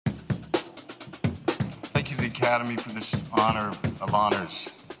Academy for this honor of honors.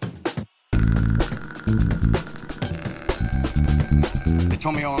 They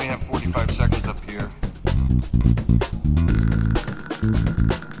told me I only have 45 seconds up here.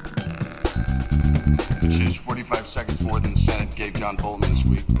 Which is 45 seconds more than the Senate gave John Bolton this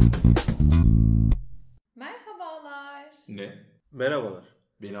week. Merhabalar. Ne? Merhabalar.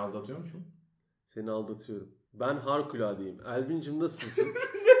 Beni aldatıyor musun? Seni aldatıyorum. Ben harikuladeyim. Elvin'cim nasılsın?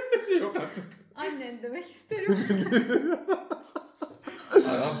 Yok artık. Annen demek isterim.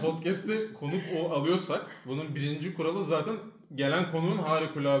 Adam podcast'te konuk alıyorsak bunun birinci kuralı zaten gelen konuğun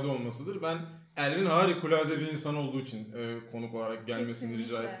harikulade olmasıdır. Ben Elvin harikulade bir insan olduğu için konuk olarak gelmesini rica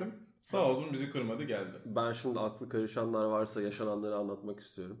Kesinlikle. ettim. Sağ olsun bizi kırmadı geldi. Ben şimdi aklı karışanlar varsa yaşananları anlatmak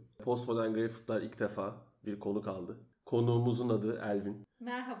istiyorum. Postmodern Greyfoot'lar ilk defa bir konuk aldı. Konuğumuzun adı Elvin.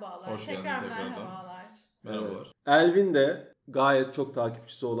 Merhabalar. Hoş geldin Tekrar tekrardan. merhabalar. Merhabalar. Elvin de gayet çok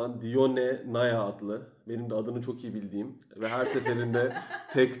takipçisi olan Dione Naya adlı, benim de adını çok iyi bildiğim ve her seferinde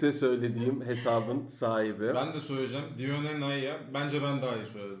tekte söylediğim hesabın sahibi. Ben de söyleyeceğim. Dione Naya. Bence ben daha iyi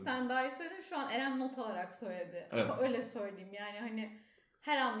söyledim. Sen daha iyi söyledin. Şu an Eren not alarak söyledi. Evet. Öyle söyleyeyim yani hani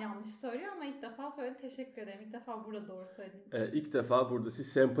her an yanlış söylüyor ama ilk defa söyledi. Teşekkür ederim. İlk defa burada doğru söylediğin için. İlk defa burada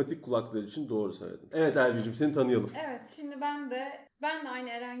siz sempatik kulaklar için doğru söyledim. Evet Elvin'cim seni tanıyalım. Evet, şimdi ben de aynı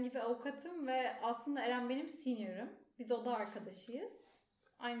Eren gibi avukatım ve aslında Eren benim senior'ım. Biz oda arkadaşıyız.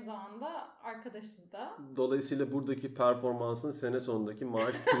 Aynı zamanda arkadaşız da. Dolayısıyla buradaki performansın sene sonundaki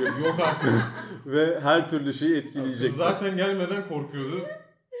maaş primi Yok artık. ve her türlü şeyi Kız etkileyecek. zaten gelmeden korkuyordu.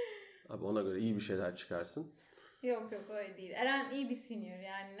 Abi ona göre iyi bir şeyler çıkarsın. Yok öyle değil. Eren iyi bir senior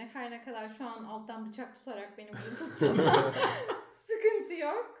yani ne kadar şu an alttan bıçak tutarak beni burada tutsa da sıkıntı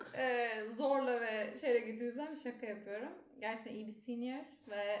yok. Zorla ve şeyle getirsem şaka yapıyorum. Gerçekten iyi bir senior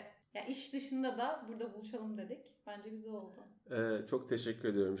ve ya iş dışında da burada buluşalım dedik. Bence güzel oldu. Çok teşekkür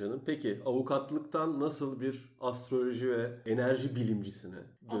ediyorum canım. Peki avukatlıktan nasıl bir astroloji ve enerji bilimcisine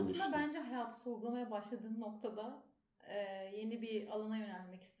dönüştün? Aslında bence hayatı sorgulamaya başladığım noktada yeni bir alana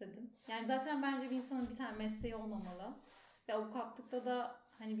yönelmek istedim. Yani zaten bence bir insanın bir tane mesleği olmamalı. Ve avukatlıkta da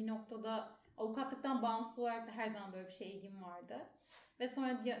hani bir noktada avukatlıktan bağımsız olarak da her zaman böyle bir şeye ilgim vardı. Ve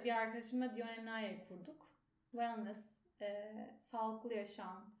sonra bir arkadaşımla Dionenaya'yı kurduk. Wellness, sağlıklı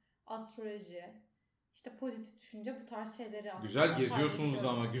yaşam, astroloji, işte pozitif düşünce bu tarz şeyleri aslında Güzel geziyorsunuz da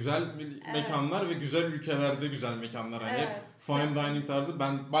ama güzel mekanlar ve güzel ülkelerde güzel mekanlar hani Evet. fine dining tarzı.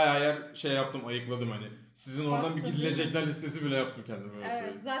 Ben bayağı yer yaptım, ayıkladım hani. Sizin oradan bir Baktım. gidilecekler listesi bile yaptım kendime öyle Evet,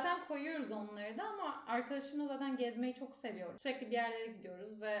 söyleyeyim. zaten koyuyoruz onları da ama arkadaşımla zaten gezmeyi çok seviyoruz. Sürekli bir yerlere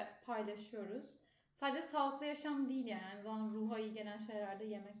gidiyoruz ve paylaşıyoruz. Sadece sağlıklı yaşam değil yani. Aynı zamanda ruha iyi gelen şeyler de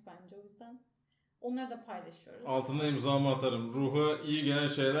yemek bence. O yüzden onları da paylaşıyoruz. Altına imzamı atarım. Ruha iyi gelen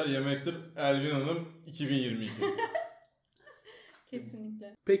şeyler yemektir. Elvin Hanım 2022.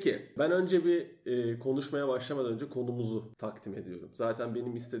 Kesinlikle. Peki ben önce bir konuşmaya başlamadan önce konumuzu takdim ediyorum. Zaten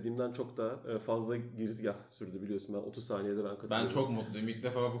benim istediğimden çok da fazla girizgah sürdü biliyorsun. Ben 30 saniyede ben katılıyorum. Ben çok mutluyum. İlk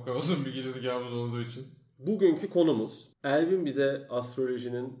defa bu kadar uzun bir girizgahımız olduğu için. Bugünkü konumuz Elvin bize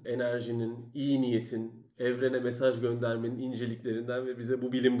astrolojinin, enerjinin, iyi niyetin, evrene mesaj göndermenin inceliklerinden ve bize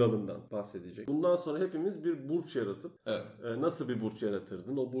bu bilim dalından bahsedecek. Bundan sonra hepimiz bir burç yaratıp Evet. nasıl bir burç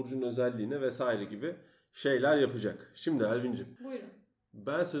yaratırdın, o burcun özelliğine vesaire gibi şeyler yapacak. Şimdi Elvin'cim Buyurun.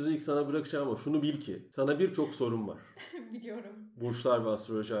 ben sözü ilk sana bırakacağım ama şunu bil ki sana birçok sorum var. Biliyorum. Burçlar ve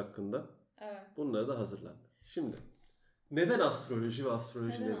astroloji hakkında. Evet. Bunlara da hazırlan. Şimdi neden astroloji ve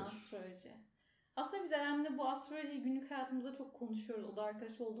astroloji Neden nedir? astroloji? Aslında biz Eren'le bu astrolojiyi günlük hayatımızda çok konuşuyoruz. O da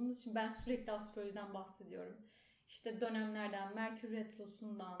arkadaş olduğumuz için ben sürekli astrolojiden bahsediyorum. İşte dönemlerden, Merkür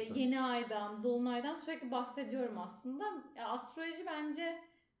Retrosu'ndan, yeni aydan, dolunaydan sürekli bahsediyorum aslında. Ya astroloji bence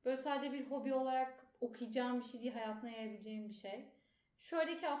böyle sadece bir hobi olarak okuyacağım bir şey değil, hayatına yayabileceğim bir şey.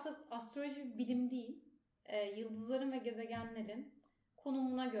 Şöyle ki aslında astroloji bir bilim değil. Yıldızların ve gezegenlerin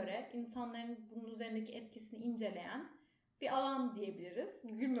konumuna göre insanların bunun üzerindeki etkisini inceleyen bir alan diyebiliriz.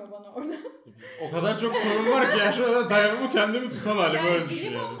 Gülme bana orada. O kadar çok sorun var ki ya şu anda dayanımı kendimi tutan halim Yani öyle bilim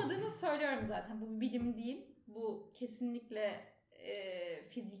düşünüyorum. olmadığını söylüyorum zaten. Bu bir bilim değil. Bu kesinlikle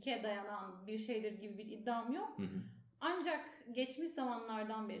fizike dayanan bir şeydir gibi bir iddiam yok. Hı hı. Ancak geçmiş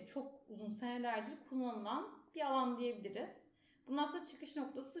zamanlardan beri çok uzun senelerdir kullanılan bir alan diyebiliriz. Bunun aslında çıkış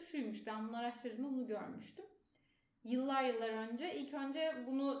noktası şuymuş. Ben bunu araştırdığımda bunu görmüştüm. Yıllar önce ilk önce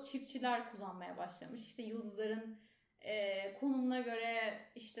bunu çiftçiler kullanmaya başlamış. İşte yıldızların konumuna göre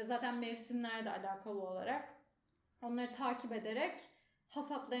işte zaten mevsimlerle alakalı olarak onları takip ederek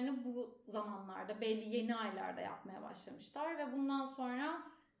hasatlarını bu zamanlarda belli yeni aylarda yapmaya başlamışlar ve bundan sonra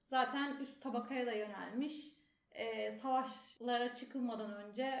zaten üst tabakaya da yönelmiş. Savaşlara çıkılmadan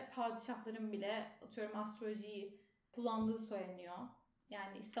önce padişahların bile atıyorum astrolojiyi kullandığı söyleniyor.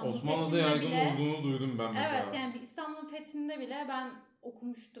 Yani İstanbul'un Osmanlı'da fethinde yaygın bile, olduğunu duydum ben mesela. evet yani bir İstanbul'un fethinde bile ben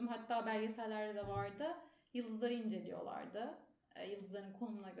okumuştum, hatta belgesellerde de vardı. Yıldızları inceliyorlardı. Yıldızların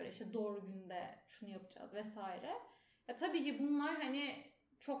konumuna göre işte doğru günde şunu yapacağız vesaire. Ya tabii ki bunlar hani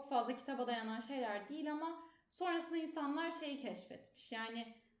çok fazla kitaba dayanan şeyler değil ama sonrasında insanlar şeyi keşfetmiş.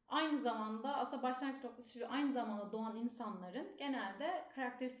 Yani aynı zamanda aslında başlangıç noktası şu, aynı zamanda doğan insanların genelde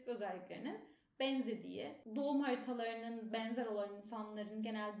karakteristik özelliklerinin benzediği, doğum haritalarının benzer olan insanların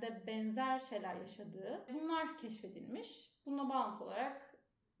genelde benzer şeyler yaşadığı, bunlar keşfedilmiş. Bununla bağlantılı olarak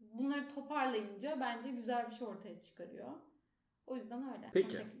bunları toparlayınca bence güzel bir şey ortaya çıkarıyor. O yüzden öyle.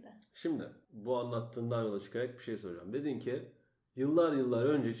 Peki. O şekilde. Şimdi bu anlattığından yola çıkarak bir şey soracağım. Dedin ki yıllar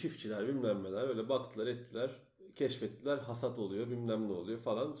önce çiftçiler bilmem neler öyle baktılar ettiler, keşfettiler, hasat oluyor bilmem ne oluyor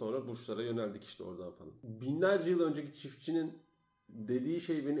falan. Sonra burçlara yöneldik işte oradan falan. Binlerce yıl önceki çiftçinin dediği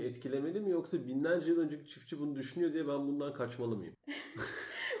şey beni etkilemeli mi, yoksa binlerce yıl önceki çiftçi bunu düşünüyor diye ben bundan kaçmalı mıyım?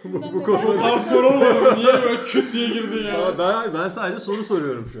 bu konuda Daha sorulmadım. Niye böyle küt diye girdin ya? ben sadece soru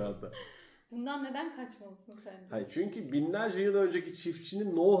soruyorum şu anda. Bundan neden kaçmalısın sence? Hayır, çünkü binlerce yıl önceki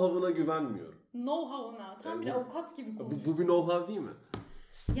çiftçinin know-how'ına güvenmiyorum. Know-how'ına. Tam bir avukat gibi konuş. Bu bir know-how değil mi?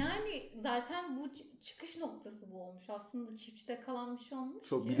 Yani zaten bu çıkış noktası bu olmuş. Aslında çiftçide kalan bir şey olmuş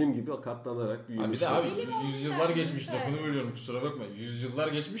Çok ki. bilim gibi katlanarak büyümüş. Bir de abi Bilim olmuş yüzyıllar yani, geçmiş, güzel. lafını bölüyorum kusura bakma. Yüzyıllar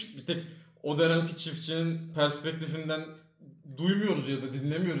geçmiş, bir tek o dönemki çiftçinin perspektifinden duymuyoruz ya da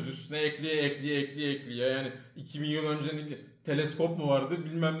dinlemiyoruz, üstüne ekleye yani 2000 yıl önce teleskop mu vardı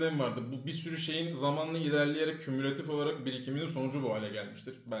bilmem ne mi vardı. Bu bir sürü şeyin zamanla ilerleyerek kümülatif olarak birikiminin sonucu bu hale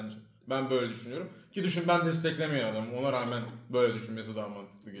gelmiştir bence. Ben böyle düşünüyorum. Ki düşün, ben desteklemeyen adamım. Ona rağmen böyle düşünmesi daha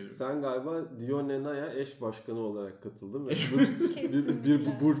mantıklı geliyor. Sen galiba Dionena'ya eş başkanı olarak katıldın. Kesinlikle.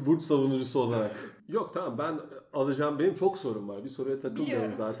 bir burç savunucusu olarak. Yok tamam, ben alacağım, benim çok sorum var. Bir soruya takılmıyorum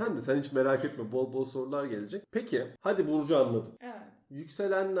Biliyorum. zaten de sen hiç merak etme, bol sorular gelecek. Peki hadi burcu anladım. Evet.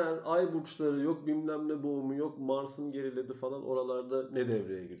 Yükselenler, ay burçları, yok bilmem ne boğumu, yok Mars'ın geriledi falan, oralarda ne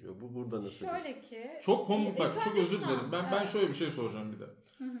devreye giriyor? Bu burada nasıl? Şöyle ki. Çok konu, bak İlk çok önce özür şunu dilerim. anlat, Ben evet. şöyle bir şey soracağım bir de.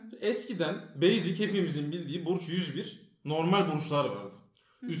 Eskiden basic hepimizin bildiği burç 101 normal burçlar vardı.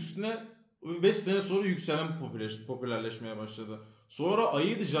 Üstüne 5 sene sonra yükselen popülerleşmeye başladı. Sonra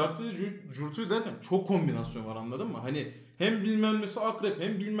ayıydı, cartıydı, curtuydu derken çok kombinasyon var, anladın mı? Hani hem bilmem nesi akrep,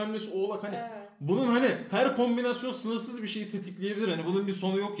 hem bilmem nesi oğlak, hani Evet. bunun hani her kombinasyon sınırsız bir şeyi tetikleyebilir. Hani bunun bir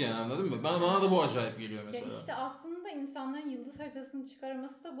sonu yok yani, anladın mı? Bana da bu acayip geliyor mesela. Ya işte aslında insanların yıldız haritasını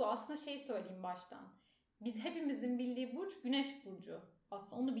çıkarması da bu. Aslında şey söyleyeyim baştan. Biz hepimizin bildiği burç Güneş burcu.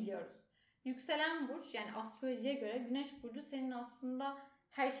 Aslında onu biliyoruz. Yükselen burç, yani astrolojiye göre Güneş burcu senin aslında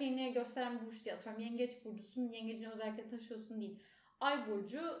her şeyini gösteren bir burç diye atıyorum. Yengeç burcusun, yengecin özellikle taşıyorsun değil. Ay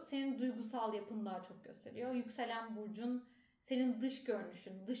burcu senin duygusal yapını daha çok gösteriyor. Yükselen burcun senin dış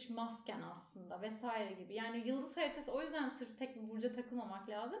görünüşün, dış masken aslında vesaire gibi. Yani yıldız haritası, o yüzden sırf tek bir burca takılmamak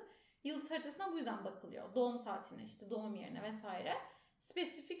lazım. Yıldız haritasına bu yüzden bakılıyor. Doğum saatine, işte doğum yerine vesaire.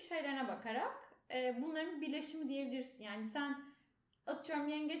 Spesifik şeylerine bakarak bunların birleşimi diyebilirsin. Yani sen atıyorum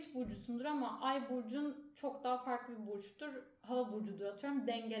yengeç burcusundur ama ay burcun çok daha farklı bir burçtur. Hava burcudur atıyorum,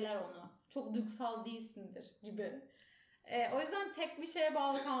 dengeler onu. Çok duygusal değilsindir gibi. O yüzden tek bir şeye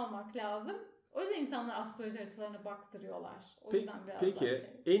bağlı kalmamak lazım. O yüzden insanlar astroloji haritalarına baktırıyorlar. O yüzden biraz Peki daha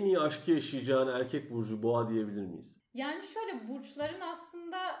şey. en iyi aşkı yaşayacağın erkek burcu Boğa diyebilir miyiz? Yani şöyle, burçların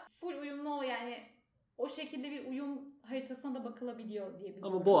aslında full uyumlu, yani o şekilde bir uyum haritasına da bakılabiliyor diyebilirim.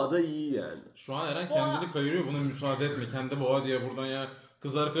 Ama Boğa da iyi yani. Şu an Eren Boğa- kendini kayırıyor, buna müsaade etme. Kendi boğa diye buradan ya.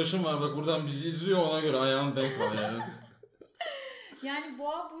 Kız arkadaşım var bak, buradan bizi izliyor, ona göre ayağını denk var yani. Yani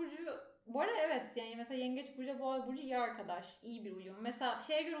Boğa burcu, bu arada evet, yani mesela Yengeç burcu, Boğa burcu iyi arkadaş, iyi bir uyum. Mesela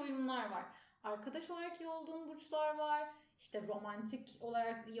şeye göre uyumlar var. Arkadaş olarak iyi olduğun burçlar var. İşte romantik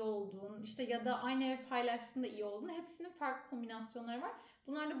olarak iyi olduğun, işte ya da aynı ev paylaştığında iyi olduğun, hepsinin farklı kombinasyonları var.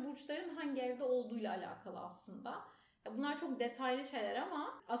 Bunlar da burçların hangi evde olduğuyla alakalı aslında. Bunlar çok detaylı şeyler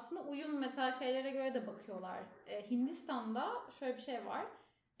ama aslında uyum mesela şeylere göre de bakıyorlar. Hindistan'da şöyle bir şey var.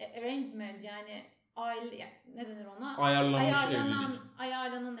 Arranged marriage, yani aile, ne denir ona? Ayarlanmış evlilik.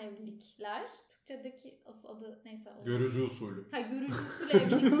 Ayarlanan evlilikler. Türkçedeki asıl adı neyse. Görücü usulü. Görücü usulü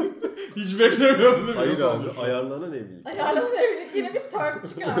evlilik. Hiç beklemiyordum değil mi? Hayır Yok abi, olmuş. ayarlanan evlilik. Ayarlanan evlilik, yine bir term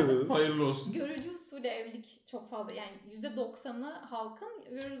çıkardı. Hayırlı olsun. Görücü usulü evlilik çok fazla, yani %90'ı halkın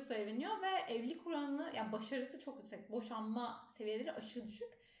görücü usulü evleniyor ve evlilik oranı, yani başarısı çok yüksek. Boşanma seviyeleri aşırı düşük.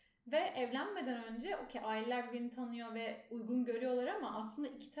 Ve evlenmeden önce okey, aileler birbirini tanıyor ve uygun görüyorlar ama aslında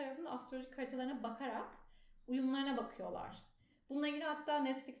iki tarafın da astrolojik haritalarına bakarak uyumlarına bakıyorlar. Bununla ilgili hatta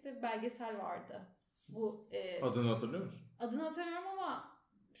Netflix'te bir belgesel vardı. Bu Adını hatırlıyor musun? adını hatırlamıyorum ama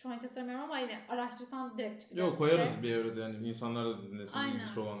şu an hiç hatırlamıyorum ama yine araştırsan direkt çıkacak. Yok, koyarız bir evrede, yani insanlar da dinlesin, Aynen.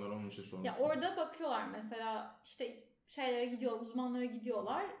 ilgisi olanlar, onun için sormuştum. Ya orada bakıyorlar mesela, işte şeylere gidiyor, uzmanlara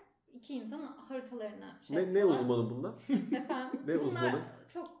gidiyorlar. İki insanın haritalarına Ne yapıyorlar. uzmanı bunlar? Efendim? Ne bunlar uzmanı?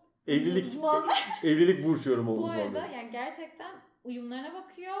 çok Evlilik uzmanlar. evlilik burç yorumu Bu uzmanı. arada yani gerçekten uyumlarına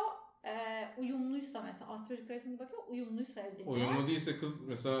bakıyor. Uyumluysa mesela astrolojik haritasına bakıyor. Uyumluysa evleniyor. Uyumlu değilse kız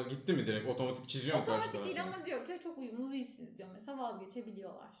mesela gitti mi direkt otomatik çiziyor mu karşı Otomatik değil tarafına? ama diyor ki çok uyumlu değilsiniz diyor. Mesela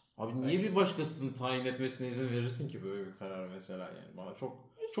vazgeçebiliyorlar. Abi niye bir başkasının tayin etmesine izin verirsin ki böyle bir karar mesela yani? Bana İşte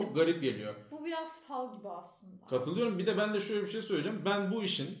çok garip geliyor. bu biraz fal gibi aslında. Katılıyorum. Bir de ben de şöyle bir şey söyleyeceğim. Ben bu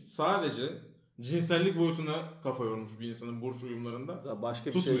işin sadece cinsellik boyutuna kafa yormuş bir insanın burç uyumlarında. Zaten başka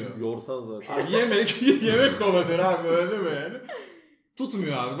bir Tutmuyor. şey yorsan zaten. Abi yemek de olabilir abi, öyle mi yani?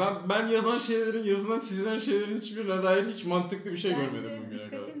 Tutmuyor abi. Ben yazılan çizilen şeylerin hiçbirine dair hiç mantıklı bir şey görmedim bugüne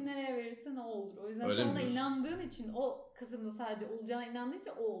kadar. Dikkatin nereye verirsen o olur. O yüzden Öyle sen mi ona diyorsun? inandığın için o kısımda sadece olacağına inandığın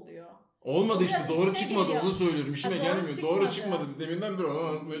için o oluyor. Olmadı O işte, biraz doğru işine çıkmadı, geliyor. onu söylüyorum. İşime Ha, gelmiyor. Doğru çıkmadı. çıkmadı. Deminden beri onu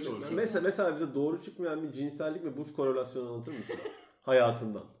anlatmaya çalışıyorum. Mesela bize doğru çıkmayan bir cinsellik ve burç korelasyonu anlatır mısın?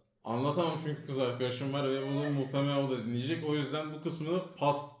 Hayatından. Anlatamam çünkü kız arkadaşım var ve bunu muhtemelen o da dinleyecek. O yüzden bu kısmını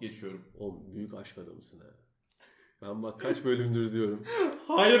pas geçiyorum. Oğlum büyük aşk adamısın ha. Ben bak kaç bölümdür diyorum.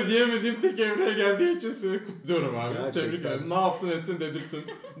 Hayır diyemediğim tek evreye geldiği için seni kutluyorum abi. Gerçekten. Tebrik ederim. Ne yaptın ettin dedirttin.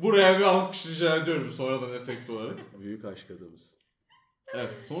 Buraya bir alkış rica ediyorum sonradan efekt olarak. Büyük aşk adamısın. Evet,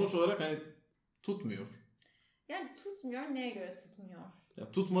 sonuç olarak hani tutmuyor. Yani tutmuyor. Neye göre tutmuyor?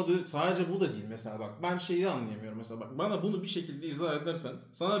 Ya tutmadı, sadece bu da değil mesela, bak ben şeyi anlayamıyorum mesela, bak bana bunu bir şekilde izah edersen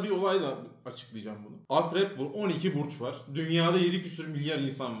sana bir olayla açıklayacağım bunu. Akrep 12 burç var. Dünyada 7 küsur milyar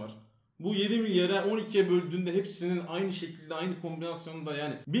insan var. Bu 7 milyara 12'ye böldüğünde hepsinin aynı şekilde aynı kombinasyonda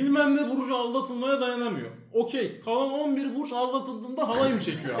yani bilmem ne burcu aldatılmaya dayanamıyor. Okey, kalan 11 burç aldatıldığında halay mı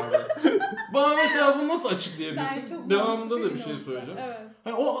çekiyor abi? Bana mesela bunu nasıl açıklayabilirsin? çok Devamında mantıklı da bir şey nokta. söyleyeceğim. Evet.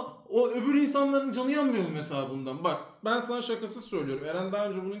 Hani o öbür insanların canı yanmıyor mu mesela bundan? Bak ben sana şakasız söylüyorum. Eren daha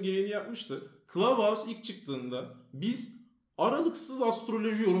önce bunun geyiğini yapmıştı. Clubhouse ilk çıktığında biz aralıksız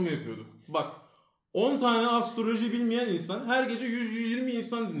astroloji yorumu yapıyorduk. Bak 10 tane astroloji bilmeyen insan her gece 100-120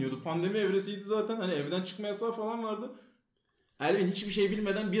 insan dinliyordu. Pandemi evresiydi zaten. Hani evden çıkma yasağı falan vardı. Elvin hiçbir şey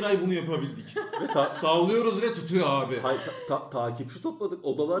bilmeden bir ay bunu yapabildik. Ve Sallıyoruz ve tutuyor abi. takipçi topladık.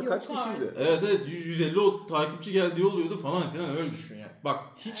 Odalar Yok kaç kişiydi? artık. Evet 150 o takipçi geldiği oluyordu falan filan, öyle düşün yani. Bak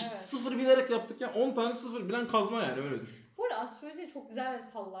hiç Evet. sıfır bilerek yaptık ya, 10 tane sıfır bilen kazma yani, öyle düşün. Bu arada astrolojiyi çok güzel de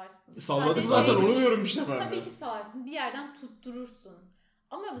sallarsın. Salladık Sadece zaten, şey onu değil. diyorum işte ben Tabii de. ki sallarsın. Bir yerden tutturursun.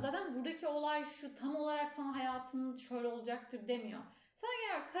 Ama zaten buradaki olay şu, tam olarak sana hayatının şöyle olacaktır demiyor. Sana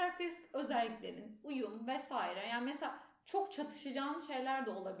genel karakteristik özelliklerin, uyum vesaire. Yani mesela çok çatışacağın şeyler de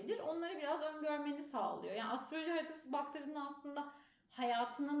olabilir. Onları biraz öngörmeni sağlıyor. Yani astroloji haritası baktırdığında aslında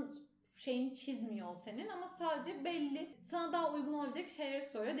hayatının şeyini çizmiyor o senin ama sadece belli sana daha uygun olabilecek şeyleri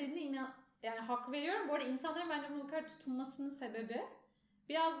söylüyor. Dediğinde yani hak veriyorum. Bu arada insanların bence bunu bu kadar tutunmasının sebebi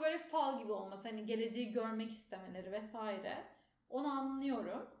biraz böyle fal gibi olması. Hani geleceği görmek istemeleri vesaire. Onu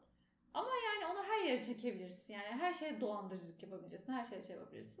anlıyorum. Ama yani onu her yere çekebilirsin. Yani her şeye dolandırıcılık yapabilirsin. Her şeye şey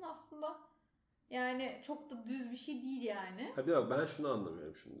yapabilirsin. Aslında yani çok da düz bir şey değil yani. Hadi bak ben şunu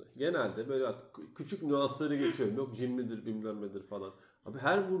anlamıyorum şimdi. Genelde böyle bak, küçük nüansları geçiyorum. Yok cimridir bilmem nedir falan. Abi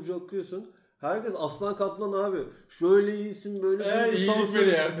her burcu okuyorsun. Herkes aslan kaplan abi. Şöyle iyisin, böyle iyilik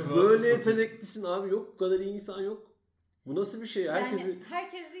veriyor herkes böyle aslında. yeteneklisin abi. Yok bu kadar iyi insan yok. Bu nasıl bir şey? Herkesi... Yani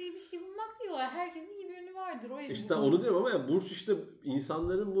herkeste iyi bir şey bulmak değil. Herkesin iyi bir yönü vardır. O yüzden. İşte onu diyorum ama ya burç işte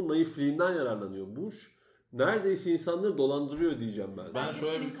insanların bu naifliğinden yararlanıyor. Burç neredeyse insanları dolandırıyor diyeceğim ben. Ben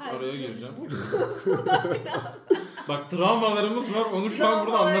şöyle bir araya gireceğim. Biraz. Bak travmalarımız var, onu şu an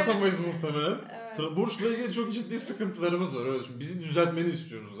burada Travmalar. anlatamayız muhtemelen. Evet. Burçla ilgili çok ciddi sıkıntılarımız var, öyle düşün. Bizi düzeltmeni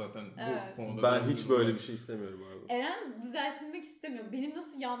istiyoruz zaten Evet. bu konuda. Ben hiç böyle bir şey istemiyorum abi. Eren düzeltilmek istemiyor. Benim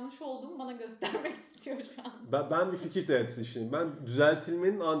nasıl yanlış olduğumu bana göstermek istiyor şu an. Ben bir fikir teatisi işleyeyim. Ben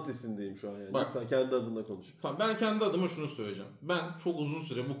düzeltilmenin antesindeyim şu an yani. Bak. Lütfen kendi adına konuş. Tamam, ben kendi adıma şunu söyleyeceğim. Ben çok uzun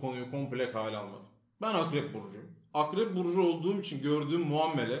süre bu konuyu komple kale almadım. Ben Akrep Burcu'yum. Akrep Burcu olduğum için gördüğüm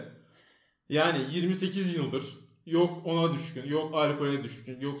muamele, yani 28 yıldır yok ona düşkün, yok alkole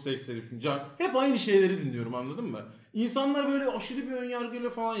düşkün, yok sekse düşkün. Hep aynı şeyleri dinliyorum, anladın mı? İnsanlar böyle aşırı bir önyargıyla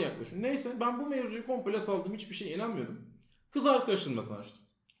falan yaklaşıyor. Neyse ben bu mevzuyu komple saldım, hiçbir şeye inanmıyordum. Kız arkadaşımla tanıştım.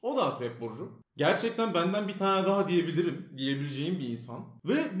 O da Akrep Burcu. Gerçekten benden bir tane daha diyebileceğim bir insan.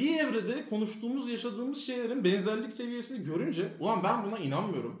 Ve bir evrede konuştuğumuz, yaşadığımız şeylerin benzerlik seviyesini görünce ulan ben buna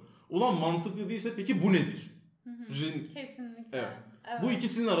inanmıyorum. Ulan mantıklı değilse peki bu nedir? Kesinlikle. Evet. Evet. Bu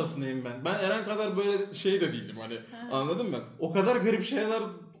ikisinin arasındayım ben. Ben Eren kadar böyle şey de değildim hani. Anladın mı? O kadar garip şeyler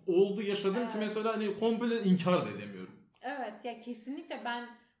oldu, yaşadım ki mesela hani komple inkar da edemiyorum. Evet ya kesinlikle ben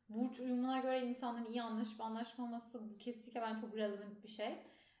burç uyumuna göre insanların iyi anlaşıp anlaşmaması bu kesinlikle ben çok relevant bir şey.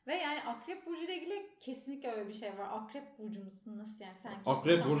 Ve yani Akrep Burcu ile ilgili kesinlikle öyle bir şey var. Akrep Burcu musun? Nasıl yani? Sen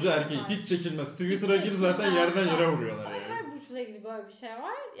Akrep Burcu erkeği var. hiç çekilmez. Twitter'a gir zaten yerden yere vuruyorlar Ama yani. her burçla ilgili böyle bir şey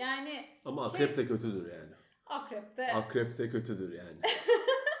var. Yani Ama akrep de kötüdür yani. Akrep de kötüdür yani.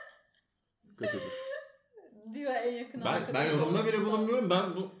 Kötüdür. diyor en yakın Ben arkadaşım. yorumda bile bulunmuyorum. Ben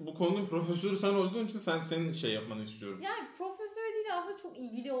bu konunun profesörü sen olduğun için senin şey yapmanı istiyorum. Yani profesör değil aslında çok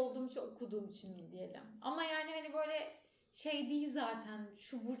ilgili olduğum için okuduğum için diyelim. Ama yani hani böyle şey değil zaten.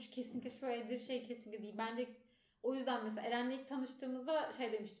 Şu burç kesinlikle şöyledir, şey kesinlikle değil. Bence o yüzden mesela Eren'le ilk tanıştığımızda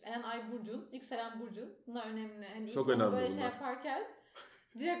şey demiştim. Eren Ay Burcu'un, yükselen Burcu'un. Bunlar önemli. Hani Çok ilk önemli böyle bunlar. şey yaparken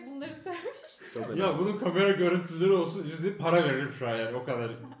direkt bunları söylemiştim. Çok önemli. Ya bunun kamera görüntüleri olsun izleyip para veririm şu an yani o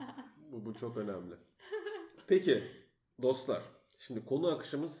kadar. Bu çok önemli. Peki dostlar. Şimdi konu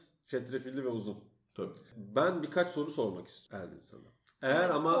akışımız çetrefilli ve uzun. Tabii. Ben birkaç soru sormak istiyorum Elvin sana. Eğer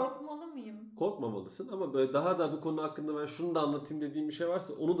Evet, ama korkmalı mıyım? korkmamalısın ama böyle daha da bu konu hakkında ben şunu da anlatayım dediğim bir şey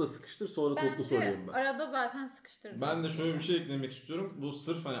varsa onu da sıkıştır sonra toplu sorayım Bence ben. arada zaten sıkıştırdım. Ben de şöyle bir şey eklemek istiyorum. Bu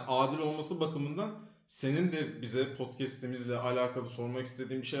sırf hani adil olması bakımından senin de bize podcast'imizle alakalı sormak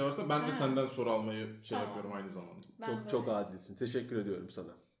istediğin bir şey varsa ben de Ha. senden soru almayı Tamam. yapıyorum aynı zamanda. Ben Çok böyle- çok adilsin. Teşekkür ediyorum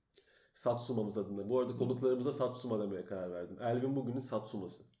sana. Satsuma'mız adına. Bu arada konuklarımıza Satsuma demeye karar verdim. Elvin bugünün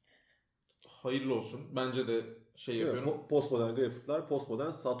Satsuması. Hayırlı olsun. Bence de şey Değil mi? yapıyorum. Postmodern grafikler,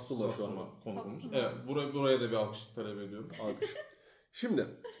 postmodern Satsuma şu Satsuma an. konumuz. Satsuma. Evet, buraya da bir alkış talep ediyorum. Alkış. Şimdi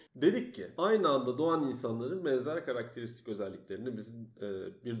dedik ki aynı anda doğan insanların benzer karakteristik özelliklerini biz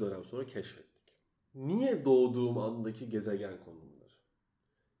bir dönem sonra keşfettik. Niye doğduğum andaki gezegen konumları?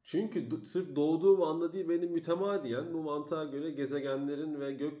 Çünkü sırf doğduğum anda değil benim mütemadiyen bu mantığa göre gezegenlerin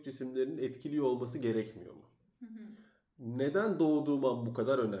ve gök cisimlerinin etkili olması gerekmiyor mu? Hı hı. Neden doğduğum an bu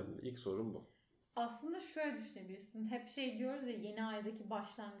kadar önemli? İlk sorum bu. Aslında şöyle düşünebilirsin. Hep şey diyoruz ya, yeni aydaki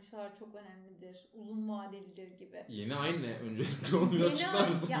başlangıçlar çok önemlidir. Uzun vadelidir gibi. Yeni ay ne? Öncelikle onu bir açıklar ay,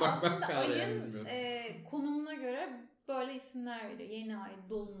 mısın? ya Bak ben aslında hala yani ayın bilmiyorum. konumuna göre böyle isimler veriyor. Yeni ay,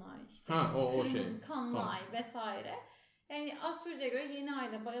 dolunay, işte Ha, o kırmızı şey. kanlı Tamam. ay vesaire. Yani astrolojiye göre yeni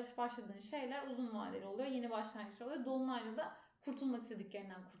ayda başladığın şeyler uzun vadeli oluyor. Yeni başlangıçlar oluyor. Dolunayda da kurtulmak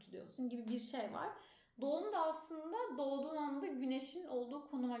istediklerinden kurtuluyorsun gibi bir şey var. Doğum da aslında doğduğun anda güneşin olduğu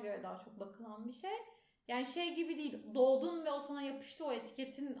konuma göre daha çok bakılan bir şey. Yani şey gibi değil, doğdun ve o sana yapıştı o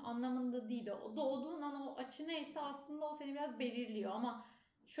etiketin anlamında değil o. Doğduğun an o açı neyse aslında o seni biraz belirliyor ama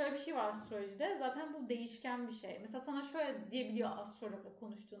şöyle bir şey var astrolojide, zaten bu değişken bir şey. Mesela sana şöyle diyebiliyor astrologla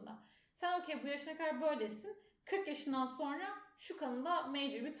konuştuğunda. Sen okey bu yaşına kadar böylesin, 40 yaşından sonra şu konuda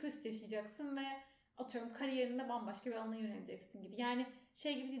major bir twist yaşayacaksın ve atıyorum kariyerinde bambaşka bir alana yöneleceksin gibi. Yani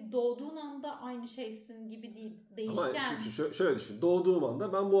şey gibi değil, doğduğun anda aynı şeysin gibi değil, değişken. Ama şöyle düşün. Doğduğum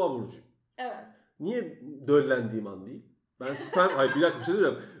anda ben boğa burcuyum. Evet. Niye döllendiğim an değil? Ben sperm... Ay bir dakika bir şey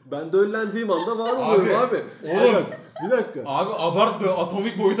diyeceğim. Ben döllendiğim anda var oluyorum abi. Oğlum. Bak, bir dakika. Abi abart böyle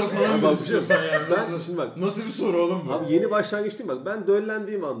atomik boyuta falan Bak, mı bir şey- istiyorsan yani? Ben şimdi bak. Nasıl bir soru oğlum bu? Abi yeni başlangıç değil mi? Bak ben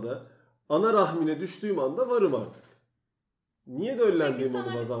döllendiğim anda ana rahmine düştüğüm anda varım artık. Niye Peki döllendiğim sana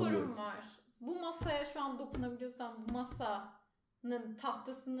bir olmaz sorum anlıyorum. var. Bu masaya şu an dokunabiliyorsan bu masanın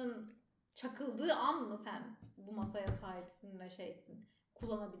tahtasının çakıldığı an mı sen bu masaya sahipsin ve şeysin,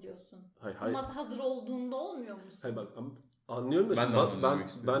 kullanabiliyorsun? Hayır Bu hayır. masa hazır olduğunda olmuyor musun? Hayır bak anlıyorum da Ben şimdi de bak, anlamak ben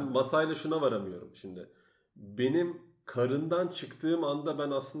istiyorum. masayla şuna varamıyorum şimdi. Benim karından çıktığım anda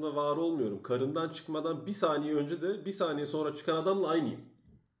ben aslında var olmuyorum. Karından çıkmadan bir saniye önce de bir saniye sonra çıkan adamla aynıyım.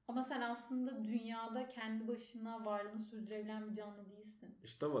 Ama sen aslında dünyada kendi başına varlığını sürdürebilen bir canlı değilsin.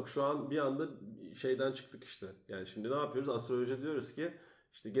 İşte bak şu an bir anda şeyden çıktık işte. Yani şimdi ne yapıyoruz? Astroloji diyoruz ki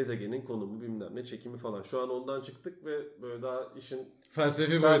işte gezegenin konumu bilmem ne çekimi falan. Şu an ondan çıktık ve böyle daha işin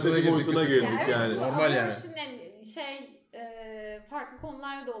Felsefi boyutuna girdik yani. bu Normal yani. abortion farklı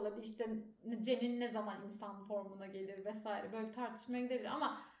konular da olabilir. İşte cenin ne zaman insan formuna gelir vesaire. Böyle bir tartışmaya gidebilir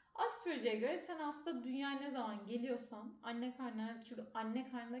ama astrolojiye göre sen aslında dünyaya ne zaman geliyorsan anne karnına, çünkü anne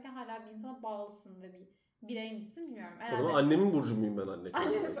karnındayken hala bir insana bağlısın ve bir birey misin bilmiyorum. o zaman annemin burcu muyum ben anne?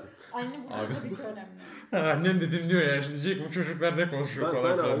 Anne bu Abi. tabii ki önemli. Annem de dinliyor ya. Şimdi diyecek bu çocuklar ne konuşuyor Ben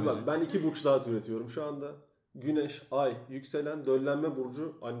falan. abi bak ben 2 burç daha türetiyorum şu anda. Güneş, ay, yükselen, döllenme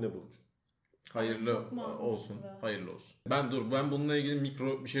burcu, anne burcu. Hayırlı Çok mantıklı. olsun. Hayırlı olsun. Ben bununla ilgili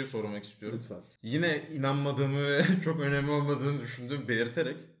mikro bir şey sormak istiyorum. Lütfen. Yine inanmadığımı ve çok önemli olmadığını düşündüğümü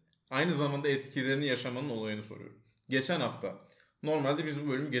belirterek aynı zamanda etkilerini yaşamanın olayını soruyorum. Geçen hafta. Normalde biz bu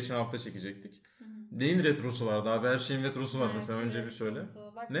bölümü geçen hafta çekecektik. Neyin retrosu vardı abi? Her şeyin retrosu var mesela. Merkür Önce bir söyle.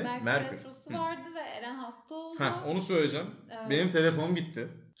 retrosu. Bak, Ne? Merkür Merkür. retrosu vardı ve Eren hasta oldu. Heh, onu söyleyeceğim. Evet. Benim telefonum gitti.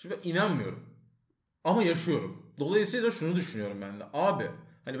 Şimdi ben inanmıyorum. Ama yaşıyorum. Dolayısıyla şunu düşünüyorum ben de. Abi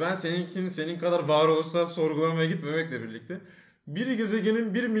hani ben senin kadar var olsa sorgulamaya gitmemekle birlikte bir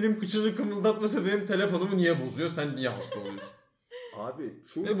gezegenin 1 milim kıçını kımıldatması benim telefonumu niye bozuyor? Sen niye hasta oluyorsun? Abi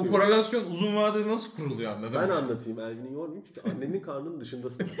çünkü Ve bu korelasyon uzun vadede nasıl kuruluyor anladın ben mı? anlatayım, Elvin'i yormayayım çünkü annenin karnının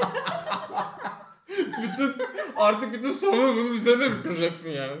dışındasın. Artık bütün sorunu bunun üzerine mi kuracaksın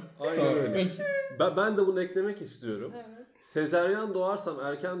yani? Aynen öyle. Peki. Ben de bunu eklemek istiyorum. Evet. Sezaryen doğarsam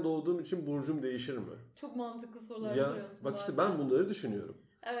erken doğduğum için burcum değişir mi? Çok mantıklı sorular Ya soruyorsun. bak bu işte arada. ben bunları düşünüyorum.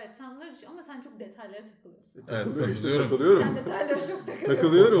 Evet sen bunları düşün ama sen çok detaylara takılıyorsun. Evet, Takılıyorum. katılıyorum. Sen detaylara çok takılıyorsun.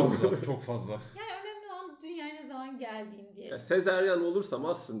 Takılıyorum. Çok fazla. Çok fazla. Yani önemli olan dünyaya ne zaman geldiğin diye. Ya sezaryen olursam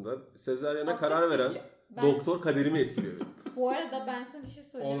aslında sezaryene Aslında karar veren seç- ben- doktor kaderimi etkiliyor. Bu arada ben sana bir şey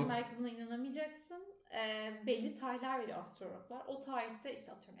söyleyeceğim. Oğlum. Belki buna inanamayacaksın. Belli tarihler veriyor astrologlar. O tarihte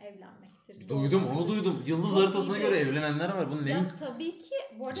işte atıyorum evlenmektir. Duydum, doğmaktır. onu duydum. Yıldız Çok haritasına iyi. göre evlenenler var. Bunun neyin? Ya tabii ki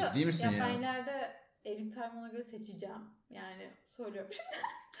bu arada Ciddi misin ya? ben ileride evlilik tarihimi ona göre seçeceğim. Yani söylüyorum.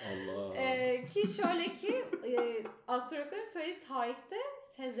 Allah. Ki şöyle ki astrologların söylediği tarihte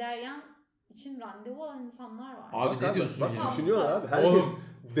sezeryan için randevu alan insanlar var. Abi Bak ne diyorsun bak, ya? düşünüyor abi. Herkes Oğlum.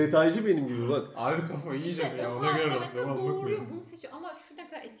 detaycı benim gibi bak. Abi kafayı yiyeceğim İşte ya. o Ona göre saatte bak. mesela Devam doğuruyor bakmıyorum. bunu seçiyor ama şu ne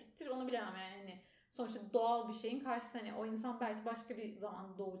kadar etiktir onu bilemem yani hani sonuçta doğal bir şeyin karşısında hani o insan belki başka bir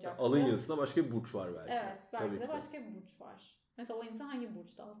zaman doğacak. Alın yazısında başka bir burç var belki. Evet belki Tabii de ki de. başka bir burç var. Mesela o insan hangi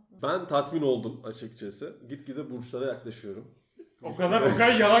burçta aslında? Ben tatmin oldum açıkçası. Gitgide burçlara yaklaşıyorum. O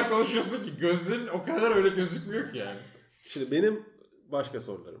kadar yalan konuşuyorsun ki gözlerin o kadar öyle gözükmüyor ki yani. Şimdi benim başka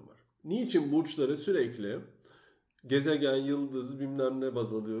sorularım var. Niçin burçları sürekli gezegen, yıldız, bilmem ne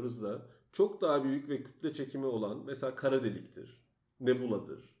baz alıyoruz da çok daha büyük ve kütle çekimi olan mesela kara deliktir,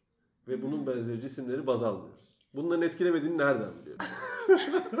 nebuladır ve bunun benzeri cisimleri baz almıyoruz. Bunların etkilemediğini nereden biliyoruz?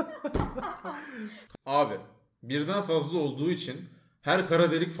 Abi birden fazla olduğu için her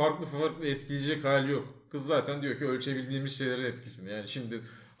kara delik farklı etkileyecek hali yok. Kız zaten diyor ki ölçebildiğimiz şeylerin etkisini. Yani şimdi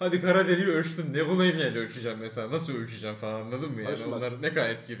hadi kara deliği ölçtün nebulayı neyle ölçeceğim mesela nasıl ölçeceğim falan anladın mı? Yani Aslında onlar ne kadar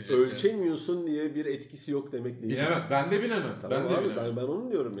etkileyecek yani. Ölçemiyorsun diye bir etkisi yok demek değil. Bilemem. Ben de bilemem. Tamam ben de abi, bilemem. ben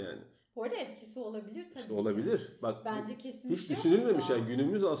onu diyorum yani. Bu arada etkisi olabilir tabii İşte ki. olabilir. Bak Bence kesin hiç bir şey yok düşünülmemiş burada. yani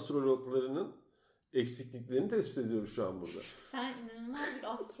günümüz astrologlarının eksikliklerini tespit ediyoruz şu an burada. Sen inanılmaz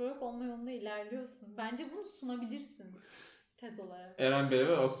bir astrolog olma yolunda ilerliyorsun. Bence bunu sunabilirsin tez olarak. Eren Bey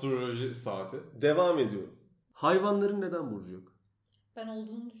ve astroloji saati. Devam ediyorum. Hayvanların neden burcu yok? Ben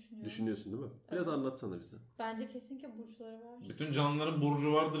olduğunu düşünüyorum. Düşünüyorsun değil mi? Biraz Evet. anlatsana bize. Bence kesinlikle burçları var. Bütün canlıların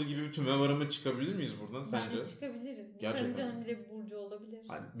burcu vardır gibi bir tüme varımı çıkabilir miyiz buradan sence? Bence çıkabiliriz. Bir Gerçekten. karıncanın bile bir burcu olabilir.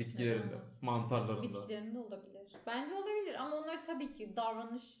 Hani Neden bitkilerinde, olmasın? mantarlarında. Bitkilerinde olabilir. Bence olabilir ama onları tabii ki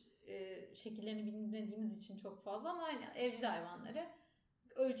davranış şekillerini bilmediğimiz için çok fazla ama hani evcil hayvanları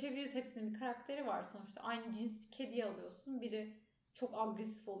ölçebiliriz. Hepsinin bir karakteri var sonuçta. Aynı cins bir kediyi alıyorsun. Biri çok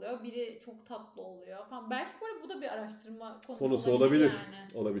agresif oluyor, biri çok tatlı oluyor falan. Belki bu da bir araştırma Konusu olabilir. yani.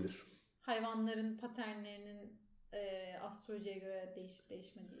 Olabilir. Hayvanların paternlerinin astrolojiye göre değişip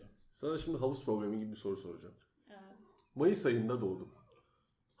değişmediği. Sana şimdi havuz problemi gibi bir soru soracağım. Evet. Mayıs ayında doğdum.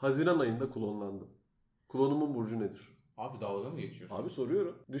 Haziran ayında klonlandım. Klonumun burcu nedir? Abi dalga mı geçiyorsun? Abi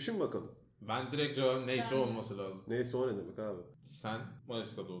soruyorum. Düşün bakalım. Ben direkt cevabım neyse Ben- olması lazım. Neyse o ne demek abi? Sen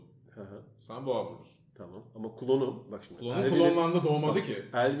Mayıs'ta doğdun. Hı hı. Sen boğa burcusun. Tamam. Ama klonum bak şimdi. Klonun klonlandı doğmadı ki.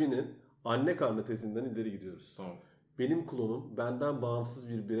 Elvin'in anne karnı tezinden ileri gidiyoruz. Tamam. Benim klonum benden bağımsız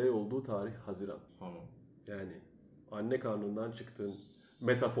bir birey olduğu tarih Haziran. Tamam. Yani anne karnından çıktığın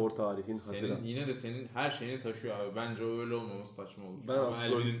metafor tarihin Haziran. Senin yine de senin her şeyini taşıyor abi. Bence o öyle olmaması saçma olur. Ben Ama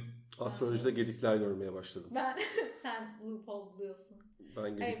astroloji- Elvin'in Astrolojide gedikler görmeye başladım. Sen loophole buluyorsun. Ben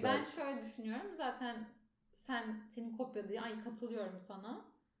Hayır, gedikler... ben şöyle düşünüyorum. Zaten senin kopyadığı, ay katılıyorum sana.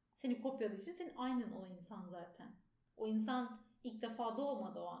 Seni kopyadığı için senin aynen o insan zaten. O insan ilk defa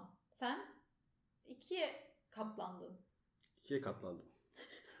doğmadı o an. Sen ikiye katlandın. İkiye katlandım.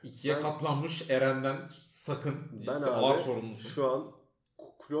 ikiye Ben- katlanmış Eren'den sakın. Ben Ciddi abi ağır sorumlusun. şu an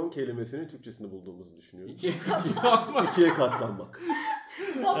klon kelimesinin Türkçesini bulduğumuzu düşünüyorum. İkiye katlanmak. İkiye katlanmak.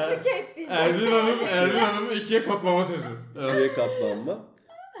 Duplicate diyeceğim. Ervin Hanım'ın ikiye katlama tezi. İkiye katlanma.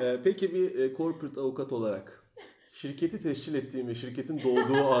 Peki bir corporate avukat olarak şirketi teşkil ettiğim ve şirketin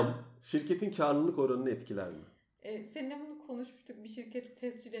doğduğu an şirketin karlılık oranını etkiler mi? Seninle bunu konuşmuştuk bir şirketi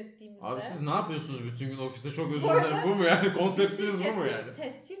tescil ettiğimizde. Abi siz ne yapıyorsunuz bütün gün ofiste? Çok özür dilerim. Bu mu yani? Konseptiniz bu mu yani?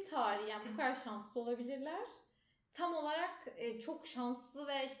 Tescil tarihi yani bu kadar şanslı olabilirler. Tam olarak çok şanslı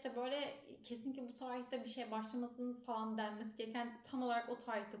ve işte böyle kesinlikle bu tarihte bir şey başlamasınız falan denmesi gereken tam olarak o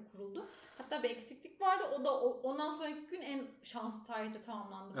tarihte kuruldu. Hatta bir eksiklik vardı. O da ondan sonraki gün en şanslı tarihte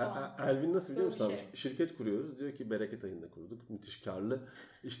tamamlandı falan. Elvin nasıl biliyor Böyle musun? bir Abi? Şirket kuruyoruz. Diyor ki bereket ayında kurduk. Müthiş karlı.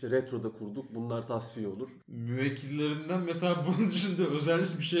 İşte retroda kurduk. Bunlar tasfiye olur. Müvekkillerinden mesela bunun dışında özel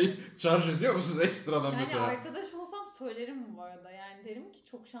bir şey charge ediyor musunuz ekstradan Yani mesela? arkadaş olsam söylerim bu arada. Yani derim ki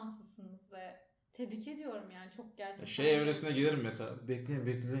çok şanslısınız ve Tebrik ediyorum yani çok gerçekten. Şey evresine giderim mesela. Bekleyin.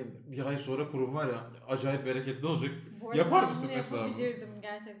 Bir ay sonra kurum var ya acayip bereketli olacak. Bu arada Yapar ben mısın bunu mesela? yapabilirdim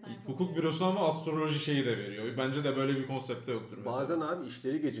gerçekten. Hukuk bürosu ama astroloji şeyi de veriyor. Bence de böyle bir konsepte yoktur mesela. Bazen abi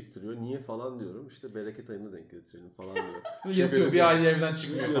işleri geciktiriyor. Niye falan diyorum. İşte bereket ayını denk getirelim falan diyor. Yatıyor bir ay evden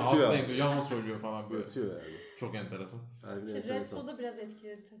çıkmıyor falan. Yatıyor Hastayım abi. diyor. Yalan söylüyor falan böyle. Yatıyor yani. Çok enteresan. Harbiden İşte enteresan. retro da biraz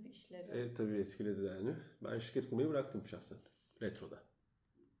etkiledi tabii işleri. Tabii etkiledi yani. Ben şirket kurmayı bıraktım şahsen. Retro'da.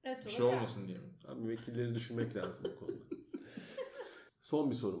 Retro Bir şey olmasın diye mi? Abi müvekkilleri düşünmek lazım bu konuda. Son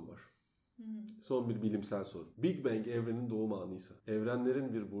bir sorum var. Son bir bilimsel soru. Big Bang evrenin doğum anıysa,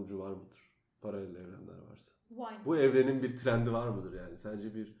 evrenlerin bir burcu var mıdır? Paralel evrenler varsa. Bu evrenin bir trendi var mıdır yani?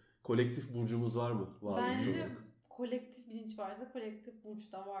 Sence bir kolektif burcumuz var mı? Bence kolektif bilinç varsa kolektif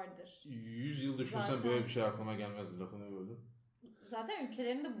burç da vardır. 100 yıl düşünsen Zaten- böyle bir şey aklıma gelmezdi, lafını böldüm. Zaten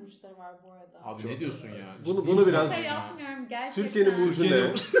ülkelerin de burçları var bu arada. Abi Çok- ne diyorsun ya? Bunu Ciddi misin biraz- Bir şey ya? yapmıyorum gerçekten. Türkiye'nin burcu ne?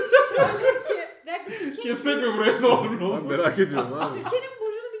 Şöyle ki. Bir dakika, Türkiye'nin Kesek mi buraya, ne olur ne Ben olur. merak ediyorum abi. Türkiye'nin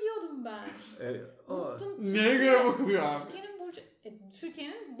burcunu biliyordum ben. Unuttum. Neye göre bakılıyor abi? Türkiye'nin burcu,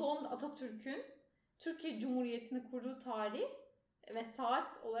 Türkiye'nin doğum Atatürk'ün Türkiye Cumhuriyeti'ni kurduğu tarih ve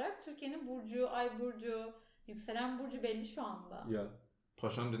saat olarak Türkiye'nin burcu, ay burcu, yükselen burcu belli şu anda. Ya.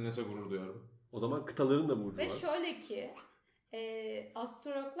 Paşam dinlese gurur duyardım. O zaman kıtaların da burcu Ve var. şöyle ki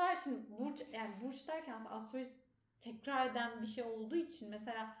astrologlar şimdi burç, yani burç derken aslında astroloji tekrar eden bir şey olduğu için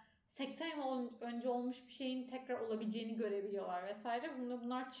mesela 80 yıl önce olmuş bir şeyin tekrar olabileceğini görebiliyorlar vesaire.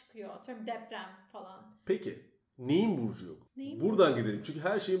 Bunlar çıkıyor. Atıyorum deprem falan. Peki neyin burcu yok? Neyin Buradan burcu? gidelim. Çünkü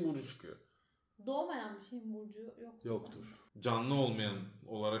her şeyin burcu çıkıyor. Doğmayan bir şeyin burcu yoktur. Yoktur. Canlı olmayan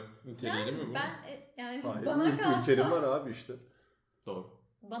olarak niteleyelim mi Yani bunu? ben yani Hayır. bana kalsa Ülkenin var abi işte. Doğru.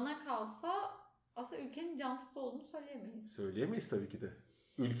 bana kalsa aslında ülkenin cansız olduğunu söyleyemeyiz. Söyleyemeyiz tabii ki de.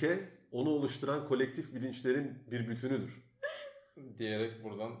 Ülke onu oluşturan kolektif bilinçlerin bir bütünüdür. Diyerek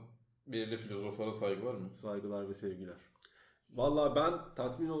buradan belirli filozoflara saygılar mı? Saygılar ve sevgiler. Vallahi ben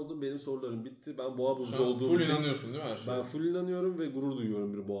tatmin oldum. Benim sorularım bitti. Ben boğa burcu Şu an olduğum full için. inanıyorsun değil mi her şeye? Ben full inanıyorum ve gurur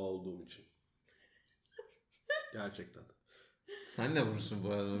duyuyorum bir boğa olduğum için. Gerçekten. Sen ne vurursun bu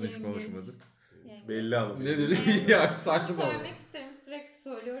arada, onu hiç Yengeç. konuşmadık. Yani Belli ama. Nedir? Yani ya şunu saçma. söylemek isterim, sürekli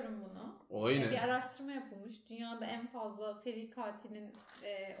söylüyorum bunu. Olayı Bir ne? araştırma yapılmış. Dünyada en fazla seri katilin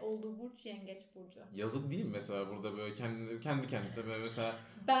olduğu burç Yengeç burcu. Yazık değil mi mesela burada böyle kendi kendine böyle mesela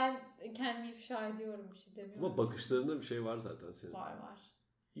Ben kendimi ifşa ediyorum, bir şey demiyorum. Ama bakışlarında bir şey var zaten senin. Var.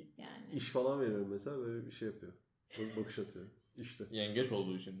 Yani. İş falan veriyorum mesela böyle bir şey yapıyor. Bakış atıyor. İşte. yengeç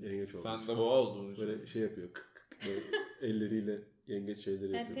olduğu için. Yengeç olduğu Sen için. de boğa olduğun için. Böyle şey yapıyor. Böyle elleriyle yengeç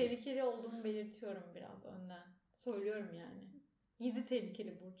şeyleri Yani yapıyor. tehlikeli olduğunu belirtiyorum biraz önden. Söylüyorum yani. Gizli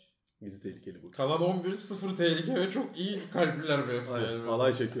tehlikeli burç. Bizi tehlikeli bu. Kalan 11 0 tehlike ve çok iyi kalpliler be hepsi. Aynen, yani.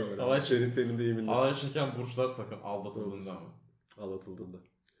 alay çekiyorlar. Alay Alay senin deyiminle. Alay çeken burçlar sakın aldatıldığında ama. Ağlatıldığında.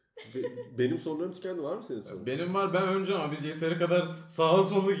 Benim sorularım tükendi. Var mı senin sorun? Benim var, ben önce ama biz yeteri kadar sağa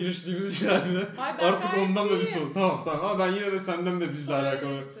sola giriştiğimiz için yani Hayır, ben artık gayet ondan da bir iyiyim. soru. Tamam ama ben yine de senden de bizle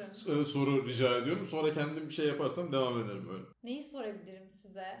alakalı Sorabilirsin. soru rica ediyorum. Sonra kendim bir şey yaparsam devam ederim öyle. Neyi sorabilirim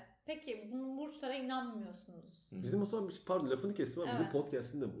size? Peki bunun burçlara inanmıyorsunuz. Bizim o zaman pardon lafını kestim ama bizim Evet.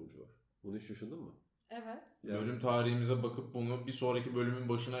 podcast'in de burcu var. Bunu hiç düşündün mü? Evet. Yani- Bölüm tarihimize bakıp bunu bir sonraki bölümün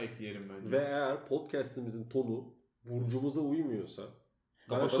başına ekleyelim bence. Ve eğer podcast'imizin tonu burcumuza uymuyorsa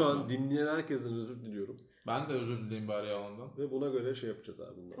ben Kapatalım şu an mı? dinleyen herkesten özür diliyorum. Ben de özür dileyim bari yalandan. Ve buna göre şey yapacağız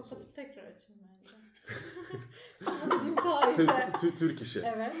abi bundan sonra. Kapatıp tekrar açın bence. Ama dediğim tarihte. Türk işi.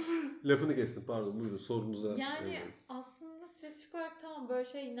 Evet. Lafını kestim pardon buyurun sorunuza. Yani aslında spesifik olarak tamam böyle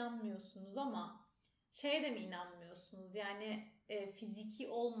şeye inanmıyorsunuz ama şeye de mi inanmıyorsunuz? Yani fiziki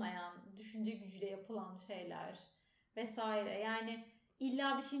olmayan, düşünce gücüyle yapılan şeyler vesaire. Yani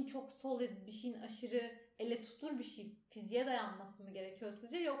illa bir şeyin çok solid, bir şeyin aşırı elle tutulur bir şey fiziğe dayanması mı gerekiyor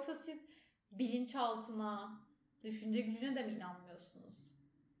sizce? Yoksa siz bilinçaltına, düşünce gücüne de mi inanmıyorsunuz?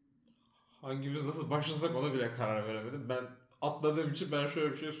 Hangimiz nasıl başlasak ona bile karar veremedim. Ben atladığım için ben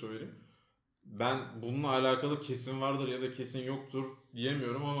şöyle bir şey söyleyeyim. Ben bununla alakalı kesin vardır ya da kesin yoktur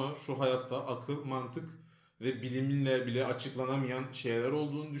diyemiyorum ama şu hayatta akıl, mantık ve bilimle bile açıklanamayan şeyler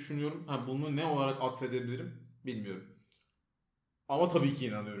olduğunu düşünüyorum. Ha, bunu ne olarak atfedebilirim bilmiyorum. Ama tabii ki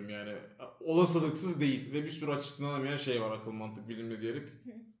inanıyorum yani. Olasılıksız değil ve bir sürü açıklanamayan şey var akıl, mantık, bilimle diyerek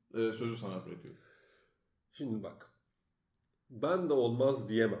sözü sana bırakıyorum. Şimdi bak. Ben de olmaz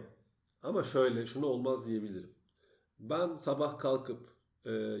diyemem. Ama şöyle şunu olmaz diyebilirim. Ben sabah kalkıp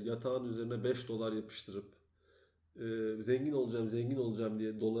yatağın üzerine 5 dolar yapıştırıp zengin olacağım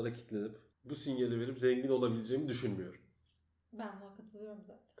diye dolara kilitlenip bu sinyali verip zengin olabileceğimi düşünmüyorum. Ben buna katılıyorum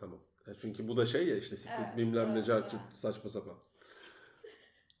zaten. Tamam. Çünkü bu da şey ya işte siklet Evet, bilmem ne evet, carçurt evet. saçma sapan.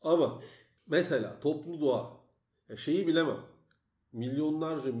 Ama mesela toplu dua. Şeyi bilemem.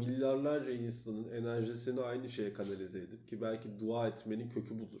 milyonlarca, milyarlarca insanın enerjisini aynı şeye kanalize edip ki belki dua etmenin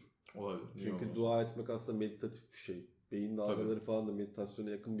kökü budur. Olabilir. Çünkü dua etmek aslında meditatif bir şey. Beyin dalgaları falan da meditasyona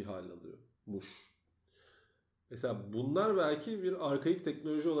yakın bir hal alıyor. Mesela bunlar belki bir arkaik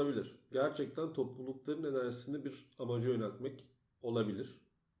teknoloji olabilir. Gerçekten toplulukların enerjisini bir amaca yöneltmek olabilir.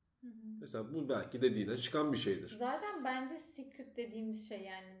 Mesela bu belki dediğine çıkan bir şeydir. Zaten bence secret dediğimiz şey,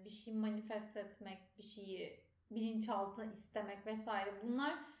 yani bir şey manifest etmek, bir şeyi bilinçaltına istemek vesaire,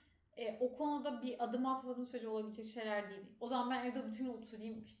 bunlar o konuda bir adım atmadığın sürece olabilecek şeyler değil. O zaman ben evde bütün gün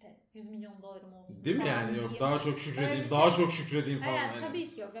oturayım, işte 100 milyon dolarım olsun. Değil mi falan yani? Yok diyeyim. daha çok şükredeyim, Öyle daha bir şey. çok şükredeyim falan. Evet, yani. tabii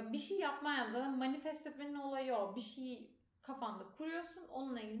ki yok. Ya bir şey yapmaya zaten manifest etmenin olayı o. Bir şeyi kafanda kuruyorsun,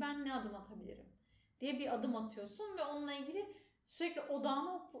 onunla ilgili ben ne adım atabilirim diye bir adım atıyorsun ve onunla ilgili sürekli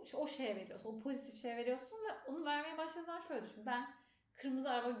odağını o şeye veriyorsun. O pozitif şeye veriyorsun ve onu vermeye başladığın zaman şöyle düşün. Ben kırmızı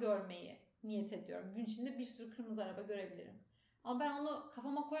araba görmeyi niyet ediyorum. Gün içinde bir sürü kırmızı araba görebilirim. Ama ben onu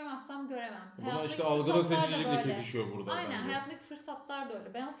kafama koymazsam göremem. Buna işte Hayattaki algıda fırsatlar da seçicilikle böyle. kesişiyor burada Aynen, bence. hayatımdaki fırsatlar da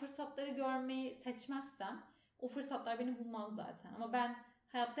öyle. Ben o fırsatları görmeyi seçmezsem o fırsatlar beni bulmaz zaten. Ama ben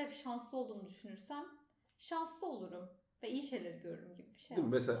hayatta hep şanslı olduğumu düşünürsem şanslı olurum ve iyi şeyleri görürüm gibi bir şey. Değil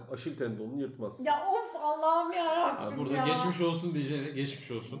mi? aslında. Mesela Aşil tendonunu yırtmazsın. Ya of, Allah'ım yarabbim Abi burada ya. geçmiş olsun diyeceğine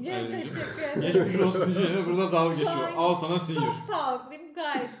geçmiş olsun. Ya, Yani teşekkür ederim. geçmiş olsun diyeceğine burada dalga Şu geçiyor. an Al sana senior. Çok sağlıklıyım,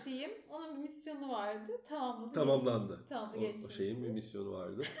 gayet iyiyim. Onun bir misyonu vardı. Tamamlandı. Geçti. Tamam, O geçti. şeyin bir misyonu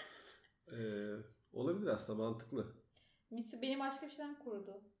vardı. Olabilir aslında, mantıklı. Beni başka bir şeyden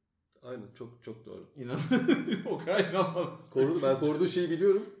korudu. Aynen, çok çok doğru. İnan. O kadar inanmadım. Ben koruduğu şeyi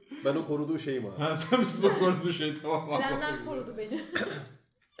biliyorum. Ben o koruduğu şeyim abi. Ha sen misin o koruduğu şey, tamam. Benden korudu beni.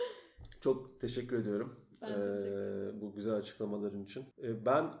 Çok teşekkür ediyorum. Ben teşekkür ederim. Bu güzel açıklamaların için.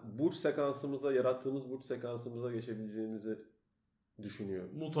 Ben burç sekansımıza, yarattığımız burç sekansımıza geçebileceğimizi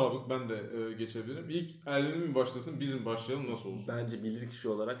düşünüyorum. Mutabık ben de geçebilirim. İlk Erlin'in mi başlasın, bizim başlayalım, nasıl olsun? Bence bilirkişi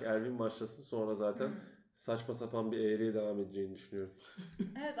olarak Ervin başlasın, sonra zaten saçma sapan bir eğriye devam edeceğini düşünüyorum.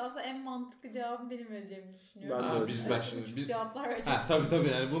 Evet, aslında en mantıklı cevabı benim vereceğimi düşünüyorum. Ben de öyle. Biz Evet, şimdi uçuk biz cevaplar vereceğiz. tabii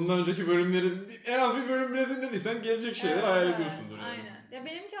yani bundan önceki bölümleri en az bir bölüm bile dinlediysen gelecek şeyler Evet, hayal evet, ediyorsundur yani. Aynen. Ya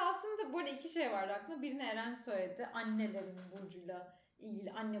benimki aslında burada iki şey vardı aklımda. Birini Eren söyledi. Annelerin burcuyla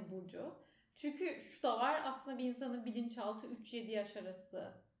ilgili, anne burcu. Çünkü şu da var, aslında bir insanın bilinçaltı 3-7 yaş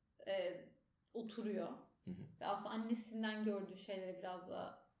arası oturuyor. Ve aslında annesinden gördüğü şeyleri biraz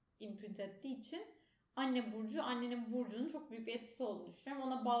da imprint ettiği için anne burcu, annenin burcunun çok büyük bir etkisi olduğunu düşünüyorum.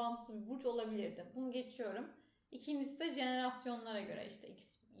 Ona bağlantılı bir burç olabilirdi. Bunu geçiyorum. İkincisi de jenerasyonlara göre, işte X,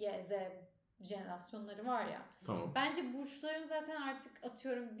 Y, Z jenerasyonları var ya. Tamam. Bence burçların zaten artık,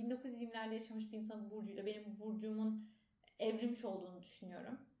 atıyorum 1920'lerde yaşamış bir insanın burcuyla benim burcumun evrilmiş olduğunu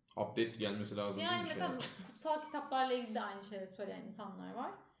düşünüyorum. Update gelmesi lazım. Yani değil mi mesela şu an? kutsal kitaplarla ilgili de aynı şeyleri söyleyen insanlar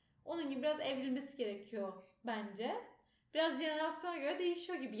var. Onun gibi biraz evrilmesi gerekiyor bence. Biraz jenerasyona göre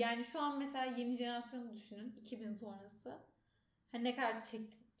değişiyor gibi. Yani şu an mesela yeni jenerasyonu düşünün. 2000 sonrası. Hani ne kadar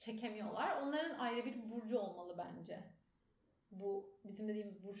çekemiyorlar. Onların ayrı bir burcu olmalı bence. Bu bizim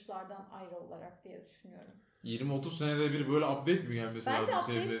dediğimiz burçlardan ayrı olarak diye düşünüyorum. 20-30 senede bir böyle update mi gelmesi Bence lazım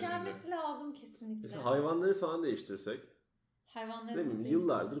update senin neslinde? gelmesi lazım kesinlikle. Mesela hayvanları falan değiştirsek. Hayvanların Değil mi? isteği.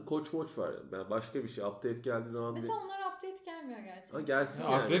 Yıllardır koç moç var. Yani başka bir şey update geldiği zaman Mesela onlara update gelmiyor gerçekten. Ha, gelsin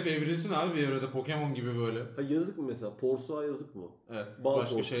Ya yani. akrep evrilsin abi bir evrede, Pokemon gibi böyle. Ha, yazık mı mesela? Porsuğa yazık mı? Evet. Bal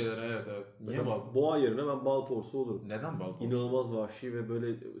başka porsu. şeylere evet. Niye Mesela bal? boğa yerine ben bal porsu olurum. Neden bal porsu? İnanılmaz vahşi ve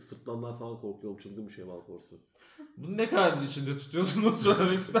böyle sırtlanlar falan korkuyorum. Çılgın bir şey bal porsu. Bunu ne kadar içinde tutuyorsun, onu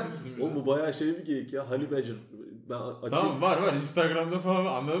söylemek ister misin bize? Oğlum bu bayağı şey bir geyik ya. Honey Badger. Ben açayım. Tamam var Instagram'da falan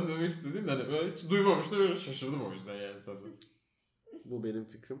anladım demek istediğim de hani böyle hiç duymamıştım, öyle şaşırdım o yüzden yani sana. Bu benim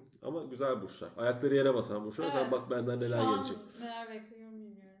fikrim. Ama güzel burçlar. Ayakları yere basan burçlar. Evet. Sen bak benden neler Şu an gelecek. neler bekliyorum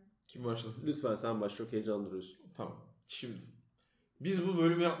bilmiyorum. Kim başlasın? Lütfen sen baş, çok heyecanlandırıyorsun. Tamam. Şimdi biz bu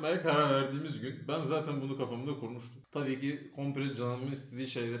bölümü yapmaya karar verdiğimiz gün ben zaten bunu kafamda kurmuştum. Tabii ki komple canımın istediği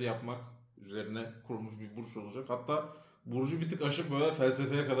şeyleri yapmak üzerine kurulmuş bir burç olacak. Hatta burcu bir tık aşıp böyle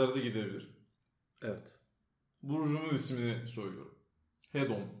felsefeye kadar da gidebilir. Evet. Burcumun ismini söylüyorum.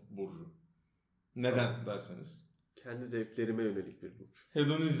 Hedon burcu. Neden derseniz. Kendi zevklerime yönelik bir burç.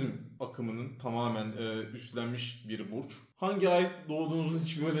 Hedonizm akımının tamamen üstlenmiş bir burç. Hangi ay doğduğunuzun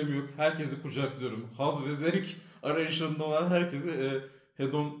hiçbir önemi yok. Herkesi kucaklıyorum. Haz ve zevk arayışında olan herkesi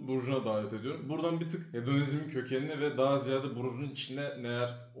hedon burcuna davet ediyorum. Buradan bir tık hedonizmin kökenini ve daha ziyade burcun içinde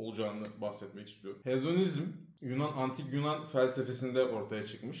neler olacağını bahsetmek istiyorum. Hedonizm antik Yunan felsefesinde ortaya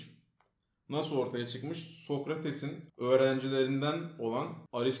çıkmış. Nasıl ortaya çıkmış? Sokrates'in öğrencilerinden olan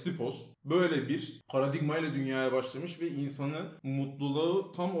Aristippos böyle bir paradigmayla dünyaya başlamış ve insanı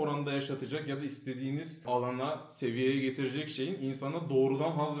mutluluğu tam oranda yaşatacak ya da istediğiniz alana, seviyeye getirecek şeyin insana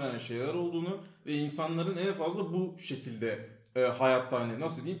doğrudan haz veren şeyler olduğunu ve insanların en fazla bu şekilde hayatta hani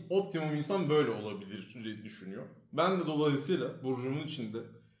nasıl diyeyim optimum insan böyle olabilir diye düşünüyor. Ben de dolayısıyla burcumun içinde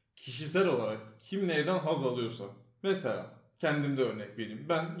kişisel olarak kim neyden haz alıyorsa, mesela kendimde örnek vereyim.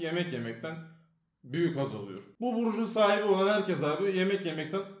 Ben yemek yemekten büyük haz alıyorum. Bu burcun sahibi olan herkes abi yemek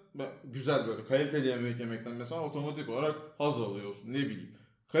yemekten güzel böyle kaliteli yemek yemekten mesela otomatik olarak haz alıyor olsun, ne bileyim.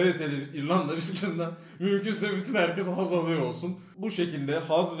 Kaliteli İrlanda viskisinden mümkünse bütün herkes haz alıyor olsun. Bu şekilde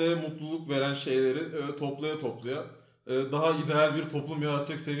haz ve mutluluk veren şeyleri toplaya daha ideal bir toplum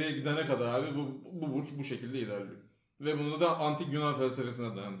yaratacak seviyeye gidene kadar abi bu burç bu şekilde ilerliyor. Ve bunu da antik Yunan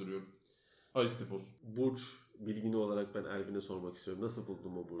felsefesine dayandırıyorum. Aristipos. Burç bilgini olarak ben Elvin'e sormak istiyorum. Nasıl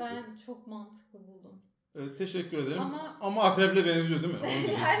buldun o burcu? Ben çok mantıklı buldum. Teşekkür ederim. Ama- Ama akreple benziyor değil mi? Onu Yani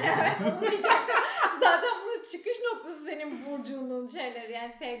diyeceksin. evet onu diyecektim. Zaten bunun çıkış noktası senin burcunun şeyleri.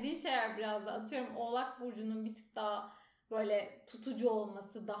 Yani sevdiğin şeyler biraz da. Atıyorum Oğlak burcunun bir tık daha böyle tutucu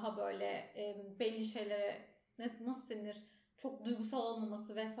olması, daha böyle belli şeylere nasıl denir, çok duygusal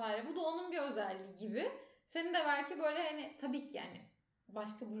olmaması vesaire. Bu da onun bir özelliği gibi. Senin de belki böyle hani tabii ki yani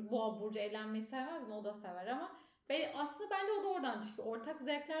başka boğa burcu eğlenmeyi sevmez mi? O da sever ama aslında bence o da oradan çıkıyor. Ortak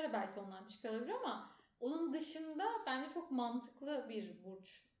zevkler de belki ondan çıkıyor olabilir ama onun dışında bence çok mantıklı bir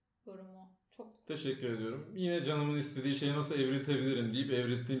burç yorumu. Çok Teşekkür ediyorum. Yine canımın istediği şeyi nasıl evriltebilirim deyip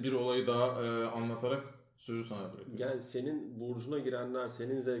evrilttiğim bir olayı daha anlatarak sözü sana bırakıyorum. Yani senin burcuna girenler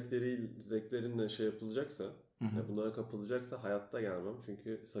senin zevklerinle şey yapılacaksa, yani bunlara kapılacaksa hayatta gelmem.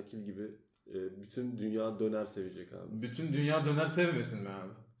 Çünkü Sakil gibi bütün dünya döner sevecek abi. Bütün dünya döner sevmesin mi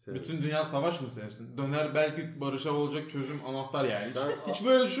abi? Sevmesin. Bütün dünya savaş mı sevsin? Döner belki barışa olacak çözüm anahtar yani. Sen- Hiç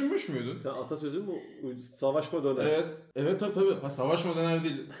böyle düşünmüş müydün? Sen atasözü mü? Savaşma döner. Evet. Evet tabii. Ha, savaşma döner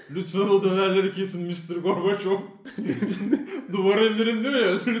değil. Lütfen o dönerleri kesin Mr. Gorbaçov. Duvar indirin diyor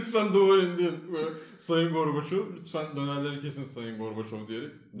ya. Lütfen duvar indirin. Böyle, Sayın Gorbaçov. Lütfen dönerleri kesin Sayın Gorbaçov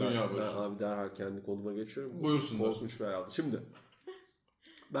diyerek dünya Ben barışı. abi derhal kendi konuma geçiyorum. Buyursunlar. Korkunç bir hayat. Şimdi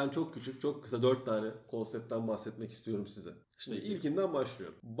ben çok küçük, çok kısa 4 tane konseptten bahsetmek istiyorum size. Şimdi Peki. ilkinden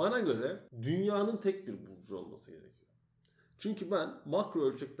başlıyorum. Bana göre dünyanın tek bir burcu olması gerekiyor. Çünkü ben makro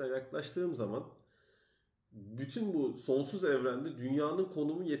ölçekten yaklaştığım zaman bütün bu sonsuz evrende dünyanın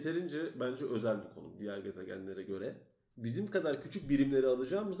konumu yeterince bence özel bir konum diğer gezegenlere göre. Bizim kadar küçük birimleri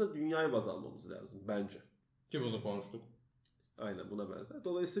alacağımızda dünyayı baz almamız lazım bence. Ki bunu konuştuk. Aynen buna benzer.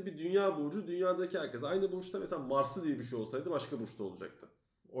 Dolayısıyla bir dünya burcu, dünyadaki herkes aynı burçta, mesela Mars'ı diye bir şey olsaydı başka burçta olacaktı.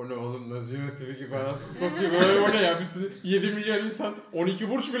 O ne oğlum? Nazi yönetimi gibi anasını satayım. O ne ya? Bütün 7 milyar insan 12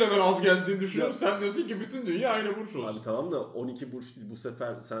 burç bile ben az geldiğini düşünüyorum. Sen diyorsun ki bütün dünya aynı burç olsun. Abi tamam da 12 burç değil. Bu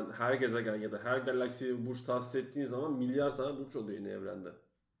sefer sen her gezegen ya da her galaksiye bir burç tahsis ettiğin zaman milyar tane burç oluyor yine evrende.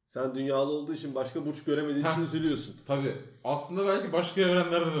 Sen dünyalı olduğu için başka burç göremediğin için üzülüyorsun. Tabii. Aslında belki başka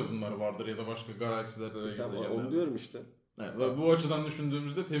evrenlerde de bunlar vardır ya da başka galaksilerde de Tamam, gezegenlerde. onu diyorum işte. Evet, ve bu açıdan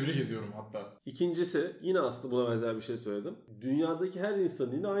düşündüğümüzde tebrik ediyorum hatta. İkincisi yine aslında buna benzer bir şey söyledim. Dünyadaki her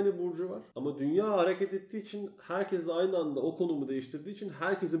insanın yine aynı burcu var. Ama dünya hareket ettiği için herkes de aynı anda o konumu değiştirdiği için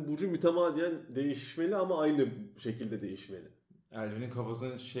herkesin burcu mütemadiyen değişmeli ama aynı şekilde değişmeli. Elvin'in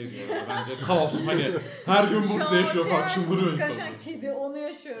kafasının şey diyor bence kaos hani her gün burç değişiyor falan çıldırıyor insanlar. Kıskançan kedi onu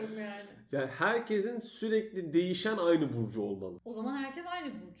yaşıyorum yani. Yani herkesin sürekli değişen aynı burcu olmalı. O zaman herkes aynı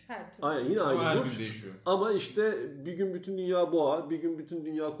burç her türlü. Aynen yine Ama aynı her burç. gün değişiyor. Ama işte bir gün bütün dünya boğa, bir gün bütün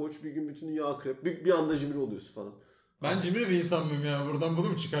dünya koç, bir gün bütün dünya akrep, bir anda cimri oluyorsun falan. Ben cimri bir insan mıyım ya? Buradan bunu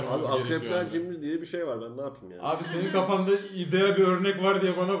mu Abi çıkarmamız gerekiyor? akrepler abi? cimri diye bir şey var, ben ne yapayım yani. Abi senin kafanda ideal bir örnek var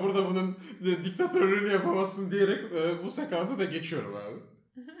diye bana burada bunun diktatörlüğünü yapamazsın diyerek bu sekansı da geçiyorum abi.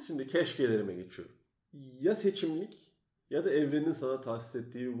 Şimdi keşkelerime geçiyorum. Ya seçimlik ya da evrenin sana tahsis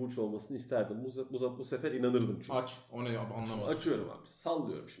ettiği bir burç olmasını isterdim. Bu sefer inanırdım çünkü. Aç. O ne anlamadım. Açıyorum abi.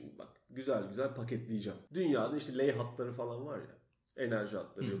 Sallıyorum şimdi bak. Güzel güzel paketleyeceğim. Dünyada işte ley hatları falan var ya. Enerji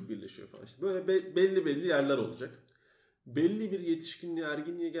hatları yok, birleşiyor falan. İşte böyle belli yerler olacak. Belli bir yetişkinliğe,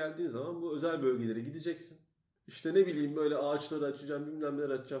 erginliğe geldiğin zaman bu özel bölgelere gideceksin. İşte ne bileyim böyle ağaçları açacağım, bilmem neler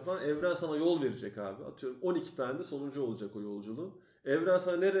açacağım falan. Evren sana yol verecek abi. Atıyorum 12 tane de sonucu olacak o yolculuğun. Evren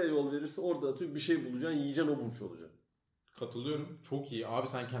sana nereye yol verirse orada atıyorum bir şey bulacaksın, yiyeceksin, o burç olacak. Katılıyorum. Çok iyi. Abi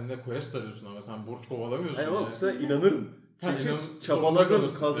sen kendine quest arıyorsun ama sen burç kovalamıyorsun. Hayır ama yani. bu sefer inanırım. Çünkü Zorunda çabaladım,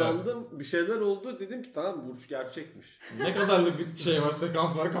 kalırsın. kazandım, bir şeyler oldu. Dedim ki tamam burç gerçekmiş. Ne kadarlık bir şey var,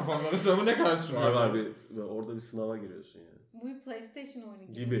 sekans var kafanda. Mesela bu ne kadar sürüyor? Var orada bir sınava giriyorsun yani. Bu bir PlayStation oyunu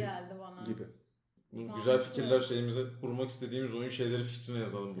gibi, Gibi. geldi bana. Gibi. Bu Mantıklı. güzel fikirler şeyimize kurmak istediğimiz oyun şeyleri fikrine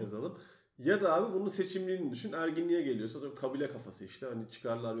yazalım. Yazalım. Ya da abi bunun seçimliğini düşün. Erginliğe geliyorsa da kabile kafası işte. Hani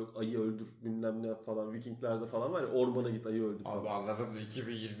çıkarlar yok ayı öldür bilmem ne falan. Vikinglerde falan var ya, ormana git ayı öldür falan. Abi anladım da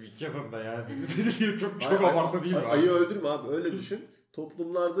 2022 yılında yani. çok Hayır, abartı değil mi? Ayı öldürme abi, öyle düşün.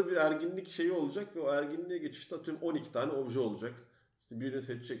 Toplumlarda bir erginlik şeyi olacak ve o erginliğe geçişte atıyorum 12 tane obje olacak. İşte birini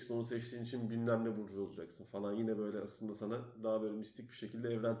seçeceksin, onu seçtiğin için bilmem ne burcu olacaksın falan. Yine böyle aslında sana daha böyle mistik bir şekilde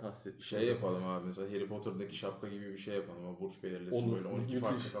evren tahsis etmiş. Şey yapalım abi mesela Harry Potter'daki şapka gibi bir şey yapalım ama burç belirlesin Olur, böyle 12 müthiş.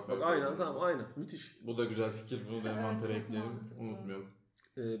 farklı kafa Bak, aynen tamam aynen müthiş. Bu da güzel fikir. Bunu da Evet, envantere çok ekleyelim. mantıklı. Unutmayalım.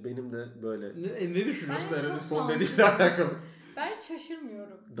 Benim de böyle Ne düşünüyorsun Bence Eren'in çok son mantıklı. dediğiyle alakalı? Ben hiç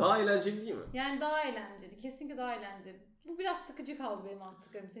şaşırmıyorum. daha eğlenceli değil mi? Yani daha eğlenceli. Kesinlikle daha eğlenceli. Bu biraz sıkıcı kaldı benim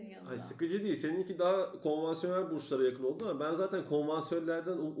anlattıklarım senin yanında. Ay sıkıcı değil. Seninki daha konvansiyonel burçlara yakın oldu ama ben zaten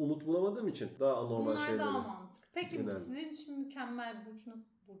konvansiyonellerden umut bulamadığım için daha anormal Bunlar şeyleri. daha mantıklı. Peki Önemli. sizin için mükemmel burç nasıl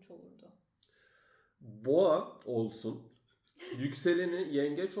bir burç olurdu? Boğa olsun. Yükseleni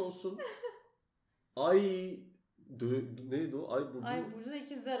yengeç olsun. Ay neydi o? Ay burcu. Ay burcu da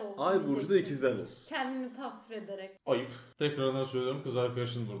ikizler olsun Ay burcu da diyeceksin. ikizler olsun. Kendini tasvir ederek. Ayıp. Tekrardan söylüyorum kız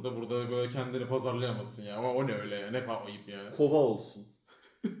arkadaşın burada. Burada böyle kendini pazarlayamazsın ya. Ama o ne öyle ya? Ne kadar ayıp yani. Kova olsun.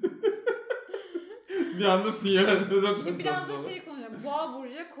 Bir anda sinyal ediyorsun. Şimdi biraz da şey konuşalım. Boğa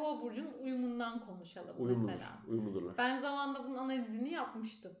burcu ile Kova burcunun uyumundan konuşalım mesela. Uyumludur. Ben zamanında bunun analizini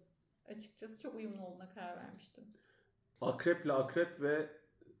yapmıştım. Açıkçası çok uyumlu olduğuna karar vermiştim. Akreple akrep ve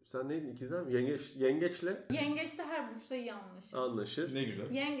sen neydin ikizler mi? Yengeçle Yengeç de her burçla iyi anlaşır. anlaşır. Ne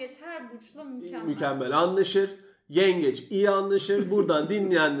güzel. Yengeç her burçla mükemmel. Mükemmel anlaşır. Yengeç iyi anlaşır. Buradan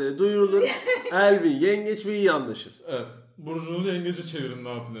dinleyenlere duyurulur. Elvin yengeç ve iyi anlaşır. Evet. Burcunuzu yengece çevirin ne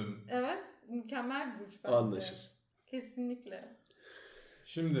yapın dedim. Evet, mükemmel burç bence. Anlaşır. Kesinlikle.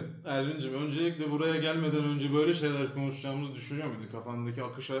 Şimdi Elvin'cim öncelikle buraya gelmeden önce böyle şeyler konuşacağımızı düşünüyor muydun? Kafandaki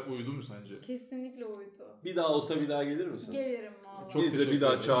akışa uydu mu sence? Kesinlikle uydu. Bir daha olsa bir daha gelir misin? Gelirim valla. Çok Biz de teşekkür bir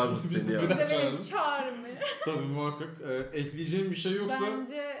daha ederiz. çağırırız Biz seni de ya. bir Siz daha de beni çağırırız. çağırın beni. Tabii muhakkak. Ekleyeceğim bir şey yoksa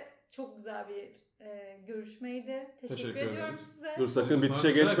Bence çok güzel bir görüşmeydi. Teşekkür Teşekkür ediyorum ederiz. size. Dur sakın bitişe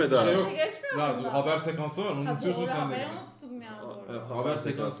Sana- geçme bir daha. şey Bir yok. şey geçmiyor ya, mu dur, da? haber sekansı var onu Ha, unutuyorsun doğru, sen de. haberi bizim. unuttum ya doğru. Evet, Haber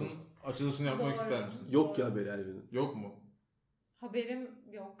sekansının açılışını yapmak Doğru. ister misin? Yok ki haberi Elvin'in. Yok mu? Haberim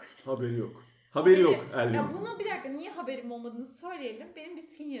yok. Haberi yok. Haberi yok Elvin'in. Ya bunu bir dakika niye haberim olmadığını söyleyelim. Benim bir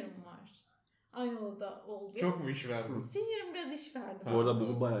senior'ım var. Aynı odada oldu. Çok mu iş verdin? Senior'ım biraz iş verdi. Bu arada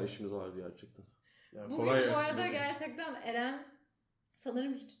bugün bayağı işimiz vardı gerçekten. Yani Bugün kolay bu gelsin arada dedim. gerçekten Eren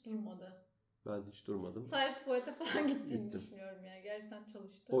sanırım hiç durmadı. Ben hiç durmadım. Sadece tuvalete falan gittiğini Gittim. düşünüyorum yani. Gerçekten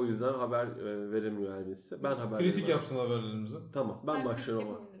çalıştı. O yüzden haber veremiyor Elvin size. Ben haber Kritik vereyim. yapsın haberlerimizi. Tamam ben kritik başlıyorum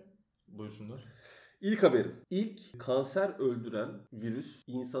ama. yapabilirim. Buyursunlar. İlk haberim. İlk kanser öldüren virüs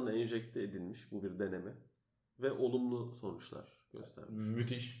insana enjekte edilmiş. Bu bir deneme. Ve olumlu sonuçlar göstermiş.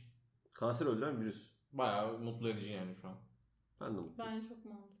 Müthiş. Kanser öldüren virüs. Bayağı mutlu edici yani şu an. Ben de mutluyum. Bence çok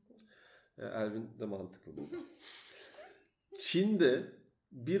mantıklı. Elvin de mantıklı bu. Çin'de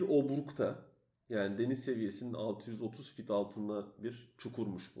bir obrukta yani deniz seviyesinin 630 fit altında bir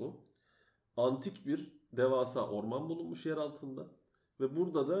çukurmuş bu. Antik bir devasa orman bulunmuş yer altında. Ve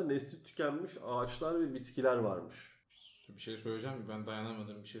burada da nesli tükenmiş ağaçlar ve bitkiler varmış. Bir şey söyleyeceğim mi? Ben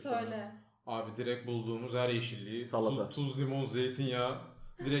dayanamadığım bir şey Söyle. söyleyeyim. Abi direkt bulduğumuz her yeşilliği, Salata. tuz, limon, zeytinyağı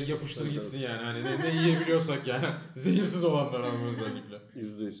direkt yapıştır Tabii, gitsin yani. Hani ne yiyebiliyorsak yani. Zehirsiz olanlar ama özellikle.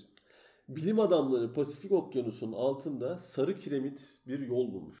 %100. Bilim adamları Pasifik Okyanusu'nun altında sarı kiremit bir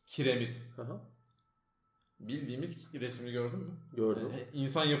yol bulmuş. Kiremit. Aha, Bildiğimiz resmini gördün mü? gördüm.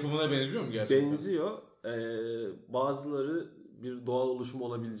 İnsan yapımına benziyor mu gerçekten? Benziyor. Bazıları bir doğal oluşum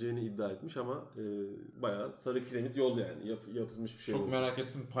olabileceğini iddia etmiş ama bayağı sarı kiremit yol yani. Yapılmış bir şey. Çok olmuş. merak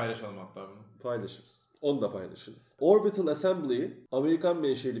ettim. Paylaşalım hatta bunu. Paylaşırız. Onu da paylaşırız. Orbital Assembly, Amerikan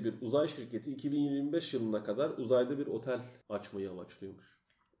menşeli bir uzay şirketi 2025 yılına kadar uzayda bir otel açmayı amaçlıyormuş.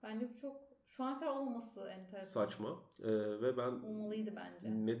 Bence bu çok şu an kadar olmaması enteresan. Saçma. Ve ben Olmalıydı bence.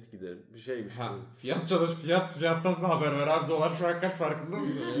 net giderim. Bir şeymiş. Ha, fiyattan da haber ver abi. Dolar şu an kaç farkında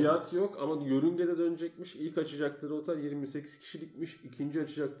mısın? Fiyat yok ama yörüngede dönecekmiş. İlk açacakları otel 28 kişilikmiş. İkinci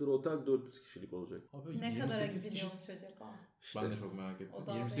açacakları otel 400 kişilik olacak. Abi, Ne kadara 28 kişi. gidiliyormuş acaba? İşte. Ben de çok merak ettim. O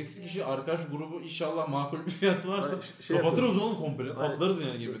da 28 bekliyor. kişi arkadaş grubu inşallah makul bir fiyat varsa Ay, şey kapatırız oğlum komple. Ay, Atlarız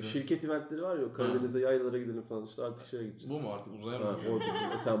yani gibi. Şirket eventleri var ya Karadeniz'de yaylalara gidelim falan işte artık şeye gideceğiz. Bu mu artık uzaya Ha, mı?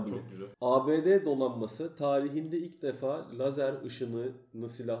 Orbital Assembly. Çok güzel. ABD donanması tarihinde ilk defa lazer ışınını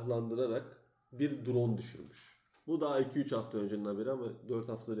silahlandırarak bir drone düşürmüş. Bu daha 2-3 hafta öncenin haberi ama 4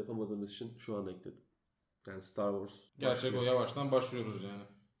 haftadır yapamadığımız için şu an ekledim. Yani Star Wars. Gerçek o yavaştan başlıyoruz yani.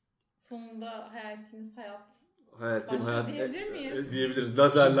 Sonunda hayal ettiğiniz hayat. Hayatım Başlıyor hayat diyebilir miyiz? diyebiliriz.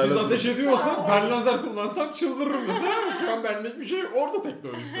 Lazerlerle. Biz ateş ediyorsak ben lazer kullansam çıldırırım mesela ama şu an benlik bir şey yok. Orada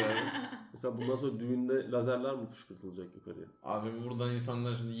teknolojisi yani. Mesela bundan sonra düğünde lazerler mi fışkırtılacak yukarıya? Abi buradan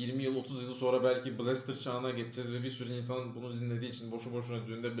insanlar şimdi 20 yıl 30 yıl sonra belki Blaster çağına geçeceğiz ve bir sürü insan bunu dinlediği için boşu boşuna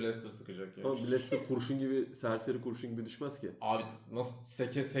düğünde Blaster sıkacak yani. Ama Blaster kurşun gibi, serseri kurşun gibi düşmez ki. Abi nasıl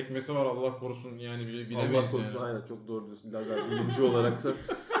sekmesi var Allah korusun yani bilemeyiz Allah korusun yani. aynen çok doğru diyorsun. Lazer bilimci olarak sen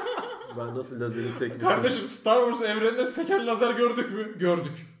Ben nasıl lazeri sekmişim. Kardeşim Star Wars evreninde seken lazer gördük mü?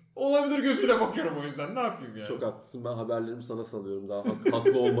 Gördük. Olabilir gözüyle bakıyorum o yüzden. Ne yapayım yani? Çok haklısın. Ben haberlerimi sana salıyorum. Daha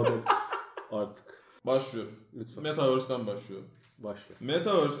haklı olmadan artık. Başlıyor. Lütfen. Metaverse'den başlıyor. Başla.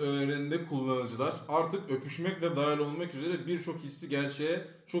 Metaverse evreninde kullanıcılar artık öpüşmekle dahil olmak üzere birçok hissi gerçeğe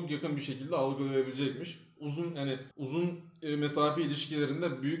çok yakın bir şekilde algılayabilecekmiş. Uzun mesafe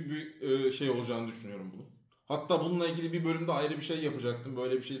ilişkilerinde büyük bir şey olacağını düşünüyorum bunu. Hatta bununla ilgili bir bölümde ayrı bir şey yapacaktım.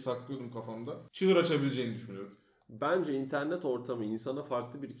 Böyle bir şey saklıyordum kafamda. Çığır açabileceğini düşünüyorum. Bence internet ortamı insana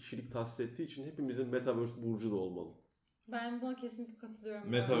farklı bir kişilik tahsis ettiği için hepimizin Metaverse burcu da olmalı. Ben buna kesinlikle katılıyorum.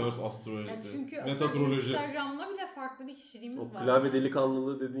 Metaverse astrolojisi. Yani çünkü metatroloji. Instagram'da bile farklı bir kişiliğimiz O var. klavye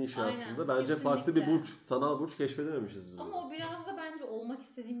delikanlılığı dediğin şey Aynen, aslında. Bence kesinlikle. farklı bir burç, sanal burç keşfedememişiz. Ama o biraz da bence olmak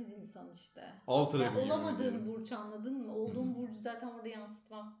istediğimiz insan işte. Alter ego Yani gibi olamadığın yani. burç, anladın mı? Olduğun burcu zaten orada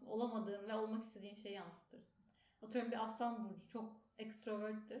yansıtmazsın. Olamadığın ve olmak istediğin şeyi yansıtırsın. Atıyorum bir aslan burcu çok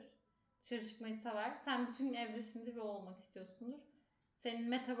extrovert'tir. Dışarı çıkmayı sever. Sen bütün gün evdesindir ve olmak istiyorsundur. Senin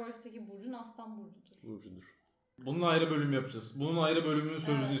Metaverse'deki burcun aslan burcudur. Burcudur. Bunun ayrı bölüm yapacağız. Bunun ayrı bölümünün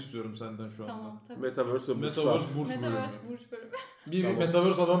sözünü Evet. istiyorum senden şu anda. Tamam tabii. Metaverse ve burçlar. Metaverse burç Metaverse bölümü. burç bölümü. Bir Tamam.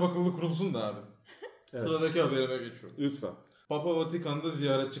 Metaverse adam akıllı kurulsun da abi. Evet. Sıradaki haberime geçiyorum. Lütfen. Papa Vatikan'da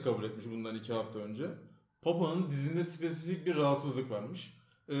ziyaretçi kabul etmiş bundan 2 hafta önce. Papa'nın dizinde spesifik bir rahatsızlık varmış.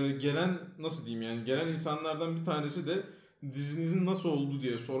 Gelen nasıl diyeyim yani gelen insanlardan bir tanesi de dizinizin nasıl oldu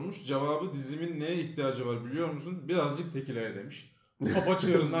diye sormuş. Cevabı dizimin neye ihtiyacı var biliyor musun? Birazcık tekileye demiş. Papa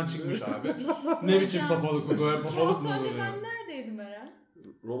çığırından çıkmış abi. Bir şey Ne biçim söyleyeceğim. papalık bu böyle 2 papalık hafta mı önce olur ben ya? neredeydim Eren?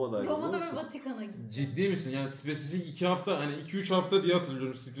 Roma'daydı. Roma'da biliyor ve musun? Vatikan'a gittim. Ciddi misin? Yani spesifik 2 hafta hani 2-3 hafta diye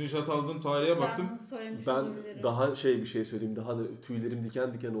hatırlıyorum. Screenshot aldığım tarihe baktım. Ben bunu söylemiş Ben olabilirim. daha bir şey söyleyeyim. Daha da tüylerim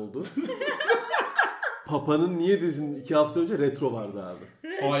diken diken oldu. Papa'nın niye dizinin 2 hafta önce retro vardı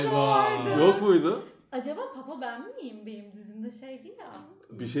abi? Hayda. Yok muydu? Acaba Papa ben miyim? Benim dizimde şeydi ya.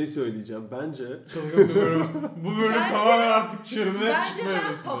 Bir şey söyleyeceğim. Bence Çılgın bir bölüm. Bu bölüm Bence- tamamen artık çığırmaya Bence çıkma ben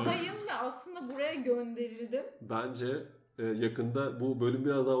evresindeyim. Papa'yım ve aslında buraya gönderildim. yakında bu bölüm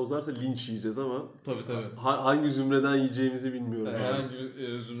biraz daha uzarsa linç yiyeceğiz ama Tabii tabii. hangi zümreden yiyeceğimizi bilmiyorum. Herhangi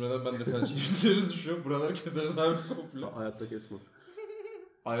bir zümreden ben de felç yiyeceğiz düşüyor. Buraları keseriz abi komple. Hayatta kesme.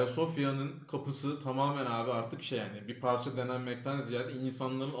 Ayasofya'nın kapısı tamamen abi artık şey yani bir parça denenmekten ziyade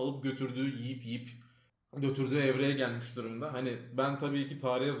insanların alıp götürdüğü yiyip götürdüğü evreye gelmiş durumda. Hani ben tabii ki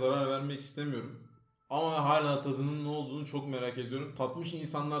tarihe zarar vermek istemiyorum. Ama hala tadının ne olduğunu çok merak ediyorum. Tatmış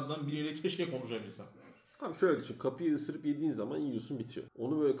insanlardan biriyle keşke konuşabilsem. Abi şöyle düşün. Kapıyı ısırıp yediğin zaman yiyorsun bitiyor.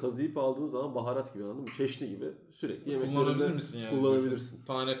 Onu böyle kazıyıp aldığın zaman baharat gibi, anladın mı? Çeşni gibi sürekli Kullanabilir yemeklerinde misin yani? kullanabilirsin.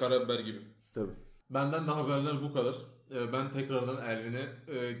 Tane karabiber gibi. Tabii. Benden de haberler bu kadar. Ben tekrardan Elvin'e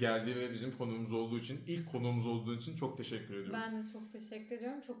geldiği ve bizim konuğumuz olduğu için, ilk konuğumuz olduğu için çok teşekkür ediyorum. Ben de çok teşekkür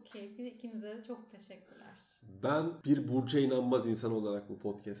ediyorum. Çok keyifli. İkinize de çok teşekkürler. Ben bir burca inanmaz insan olarak bu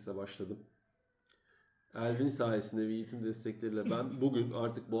podcast'e başladım. Elvin sayesinde ve Yiğit'in destekleriyle ben bugün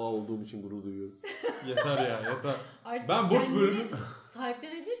artık boğa olduğum için gurur duyuyorum. Yeter ya yeter. Artık Ben burç kendini bölümü...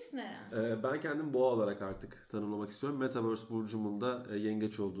 sahiplenebilirsin Eren. Ben kendimi boğa olarak artık tanımlamak istiyorum. Metaverse burcumun da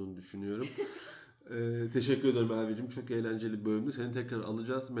yengeç olduğunu düşünüyorum. Teşekkür ederim Elvi'cim. Çok eğlenceli bir bölümdü. Seni tekrar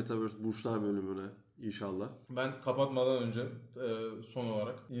alacağız Metaverse burçlar bölümüne inşallah. Ben kapatmadan önce son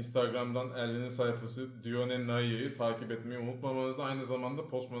olarak Instagram'dan Elvin'in sayfası Dione Nai'yi takip etmeyi unutmamanızı, aynı zamanda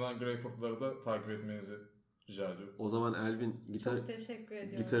Postmodern Greyfoot'ları da takip etmenizi rica ediyorum. O zaman Elvin Çok teşekkür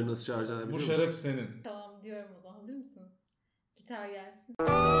ediyorum. gitarı nasıl çağıracağını biliyor Bu musun? şeref senin. Tamam diyorum o zaman. Hazır mısınız? Gitar gelsin.